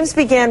worse, James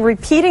began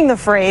repeating the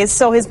phrase,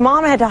 so his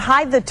mom had to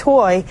hide the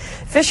toy.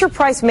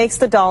 Fisher-Price makes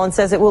the doll and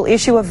says it will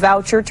issue a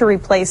voucher to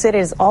replace it. It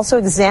is also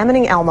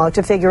examining Elmo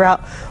to figure out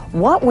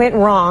what went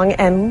wrong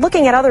and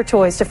looking at other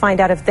toys to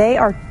find out if they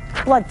are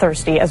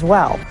bloodthirsty as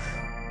well.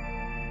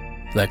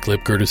 That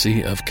clip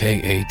courtesy of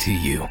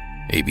KATU,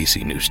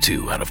 ABC News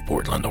 2 out of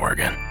Portland,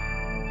 Oregon.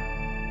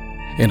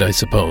 And I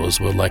suppose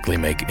will likely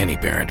make any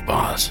parent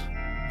pause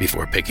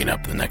before picking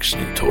up the next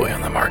new toy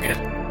on the market.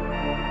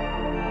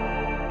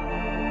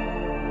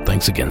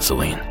 Thanks again,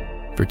 Celine,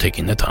 for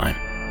taking the time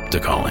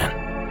to call in.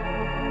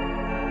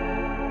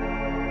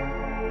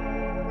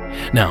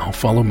 Now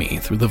follow me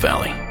through the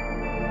valley,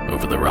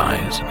 over the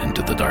rise and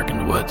into the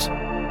darkened woods,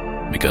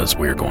 because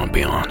we're going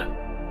beyond.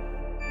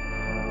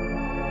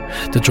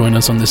 To join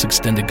us on this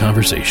extended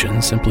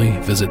conversation, simply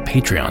visit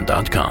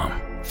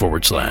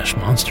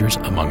patreon.com/Monsters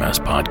Among Us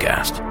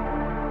podcast.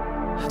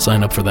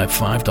 Sign up for that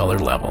 $5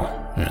 level,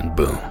 and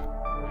boom,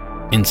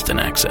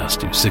 instant access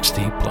to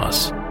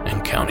 60+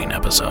 and counting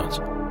episodes.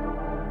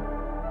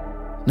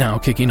 Now,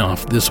 kicking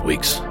off this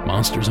week's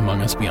Monsters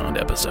Among Us Beyond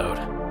episode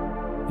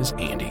is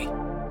Andy,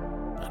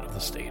 out of the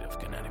state of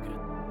Connecticut.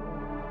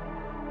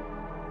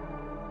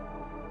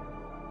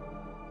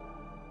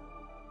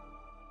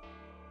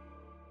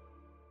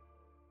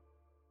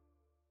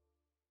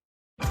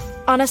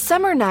 On a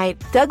summer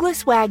night,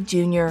 Douglas Wag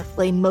Jr.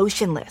 lay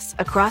motionless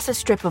across a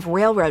strip of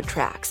railroad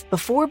tracks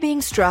before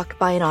being struck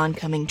by an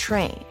oncoming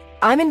train.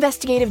 I'm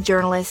investigative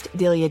journalist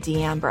Delia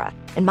D'Ambra,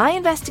 and my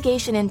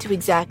investigation into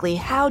exactly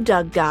how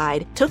Doug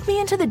died took me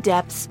into the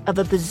depths of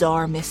a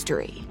bizarre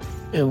mystery.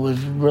 It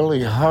was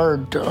really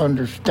hard to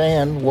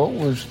understand what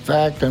was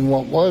fact and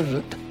what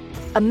wasn't.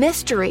 A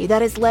mystery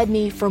that has led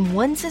me from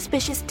one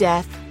suspicious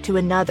death to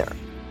another.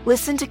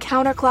 Listen to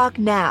Counterclock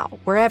now,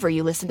 wherever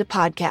you listen to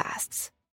podcasts.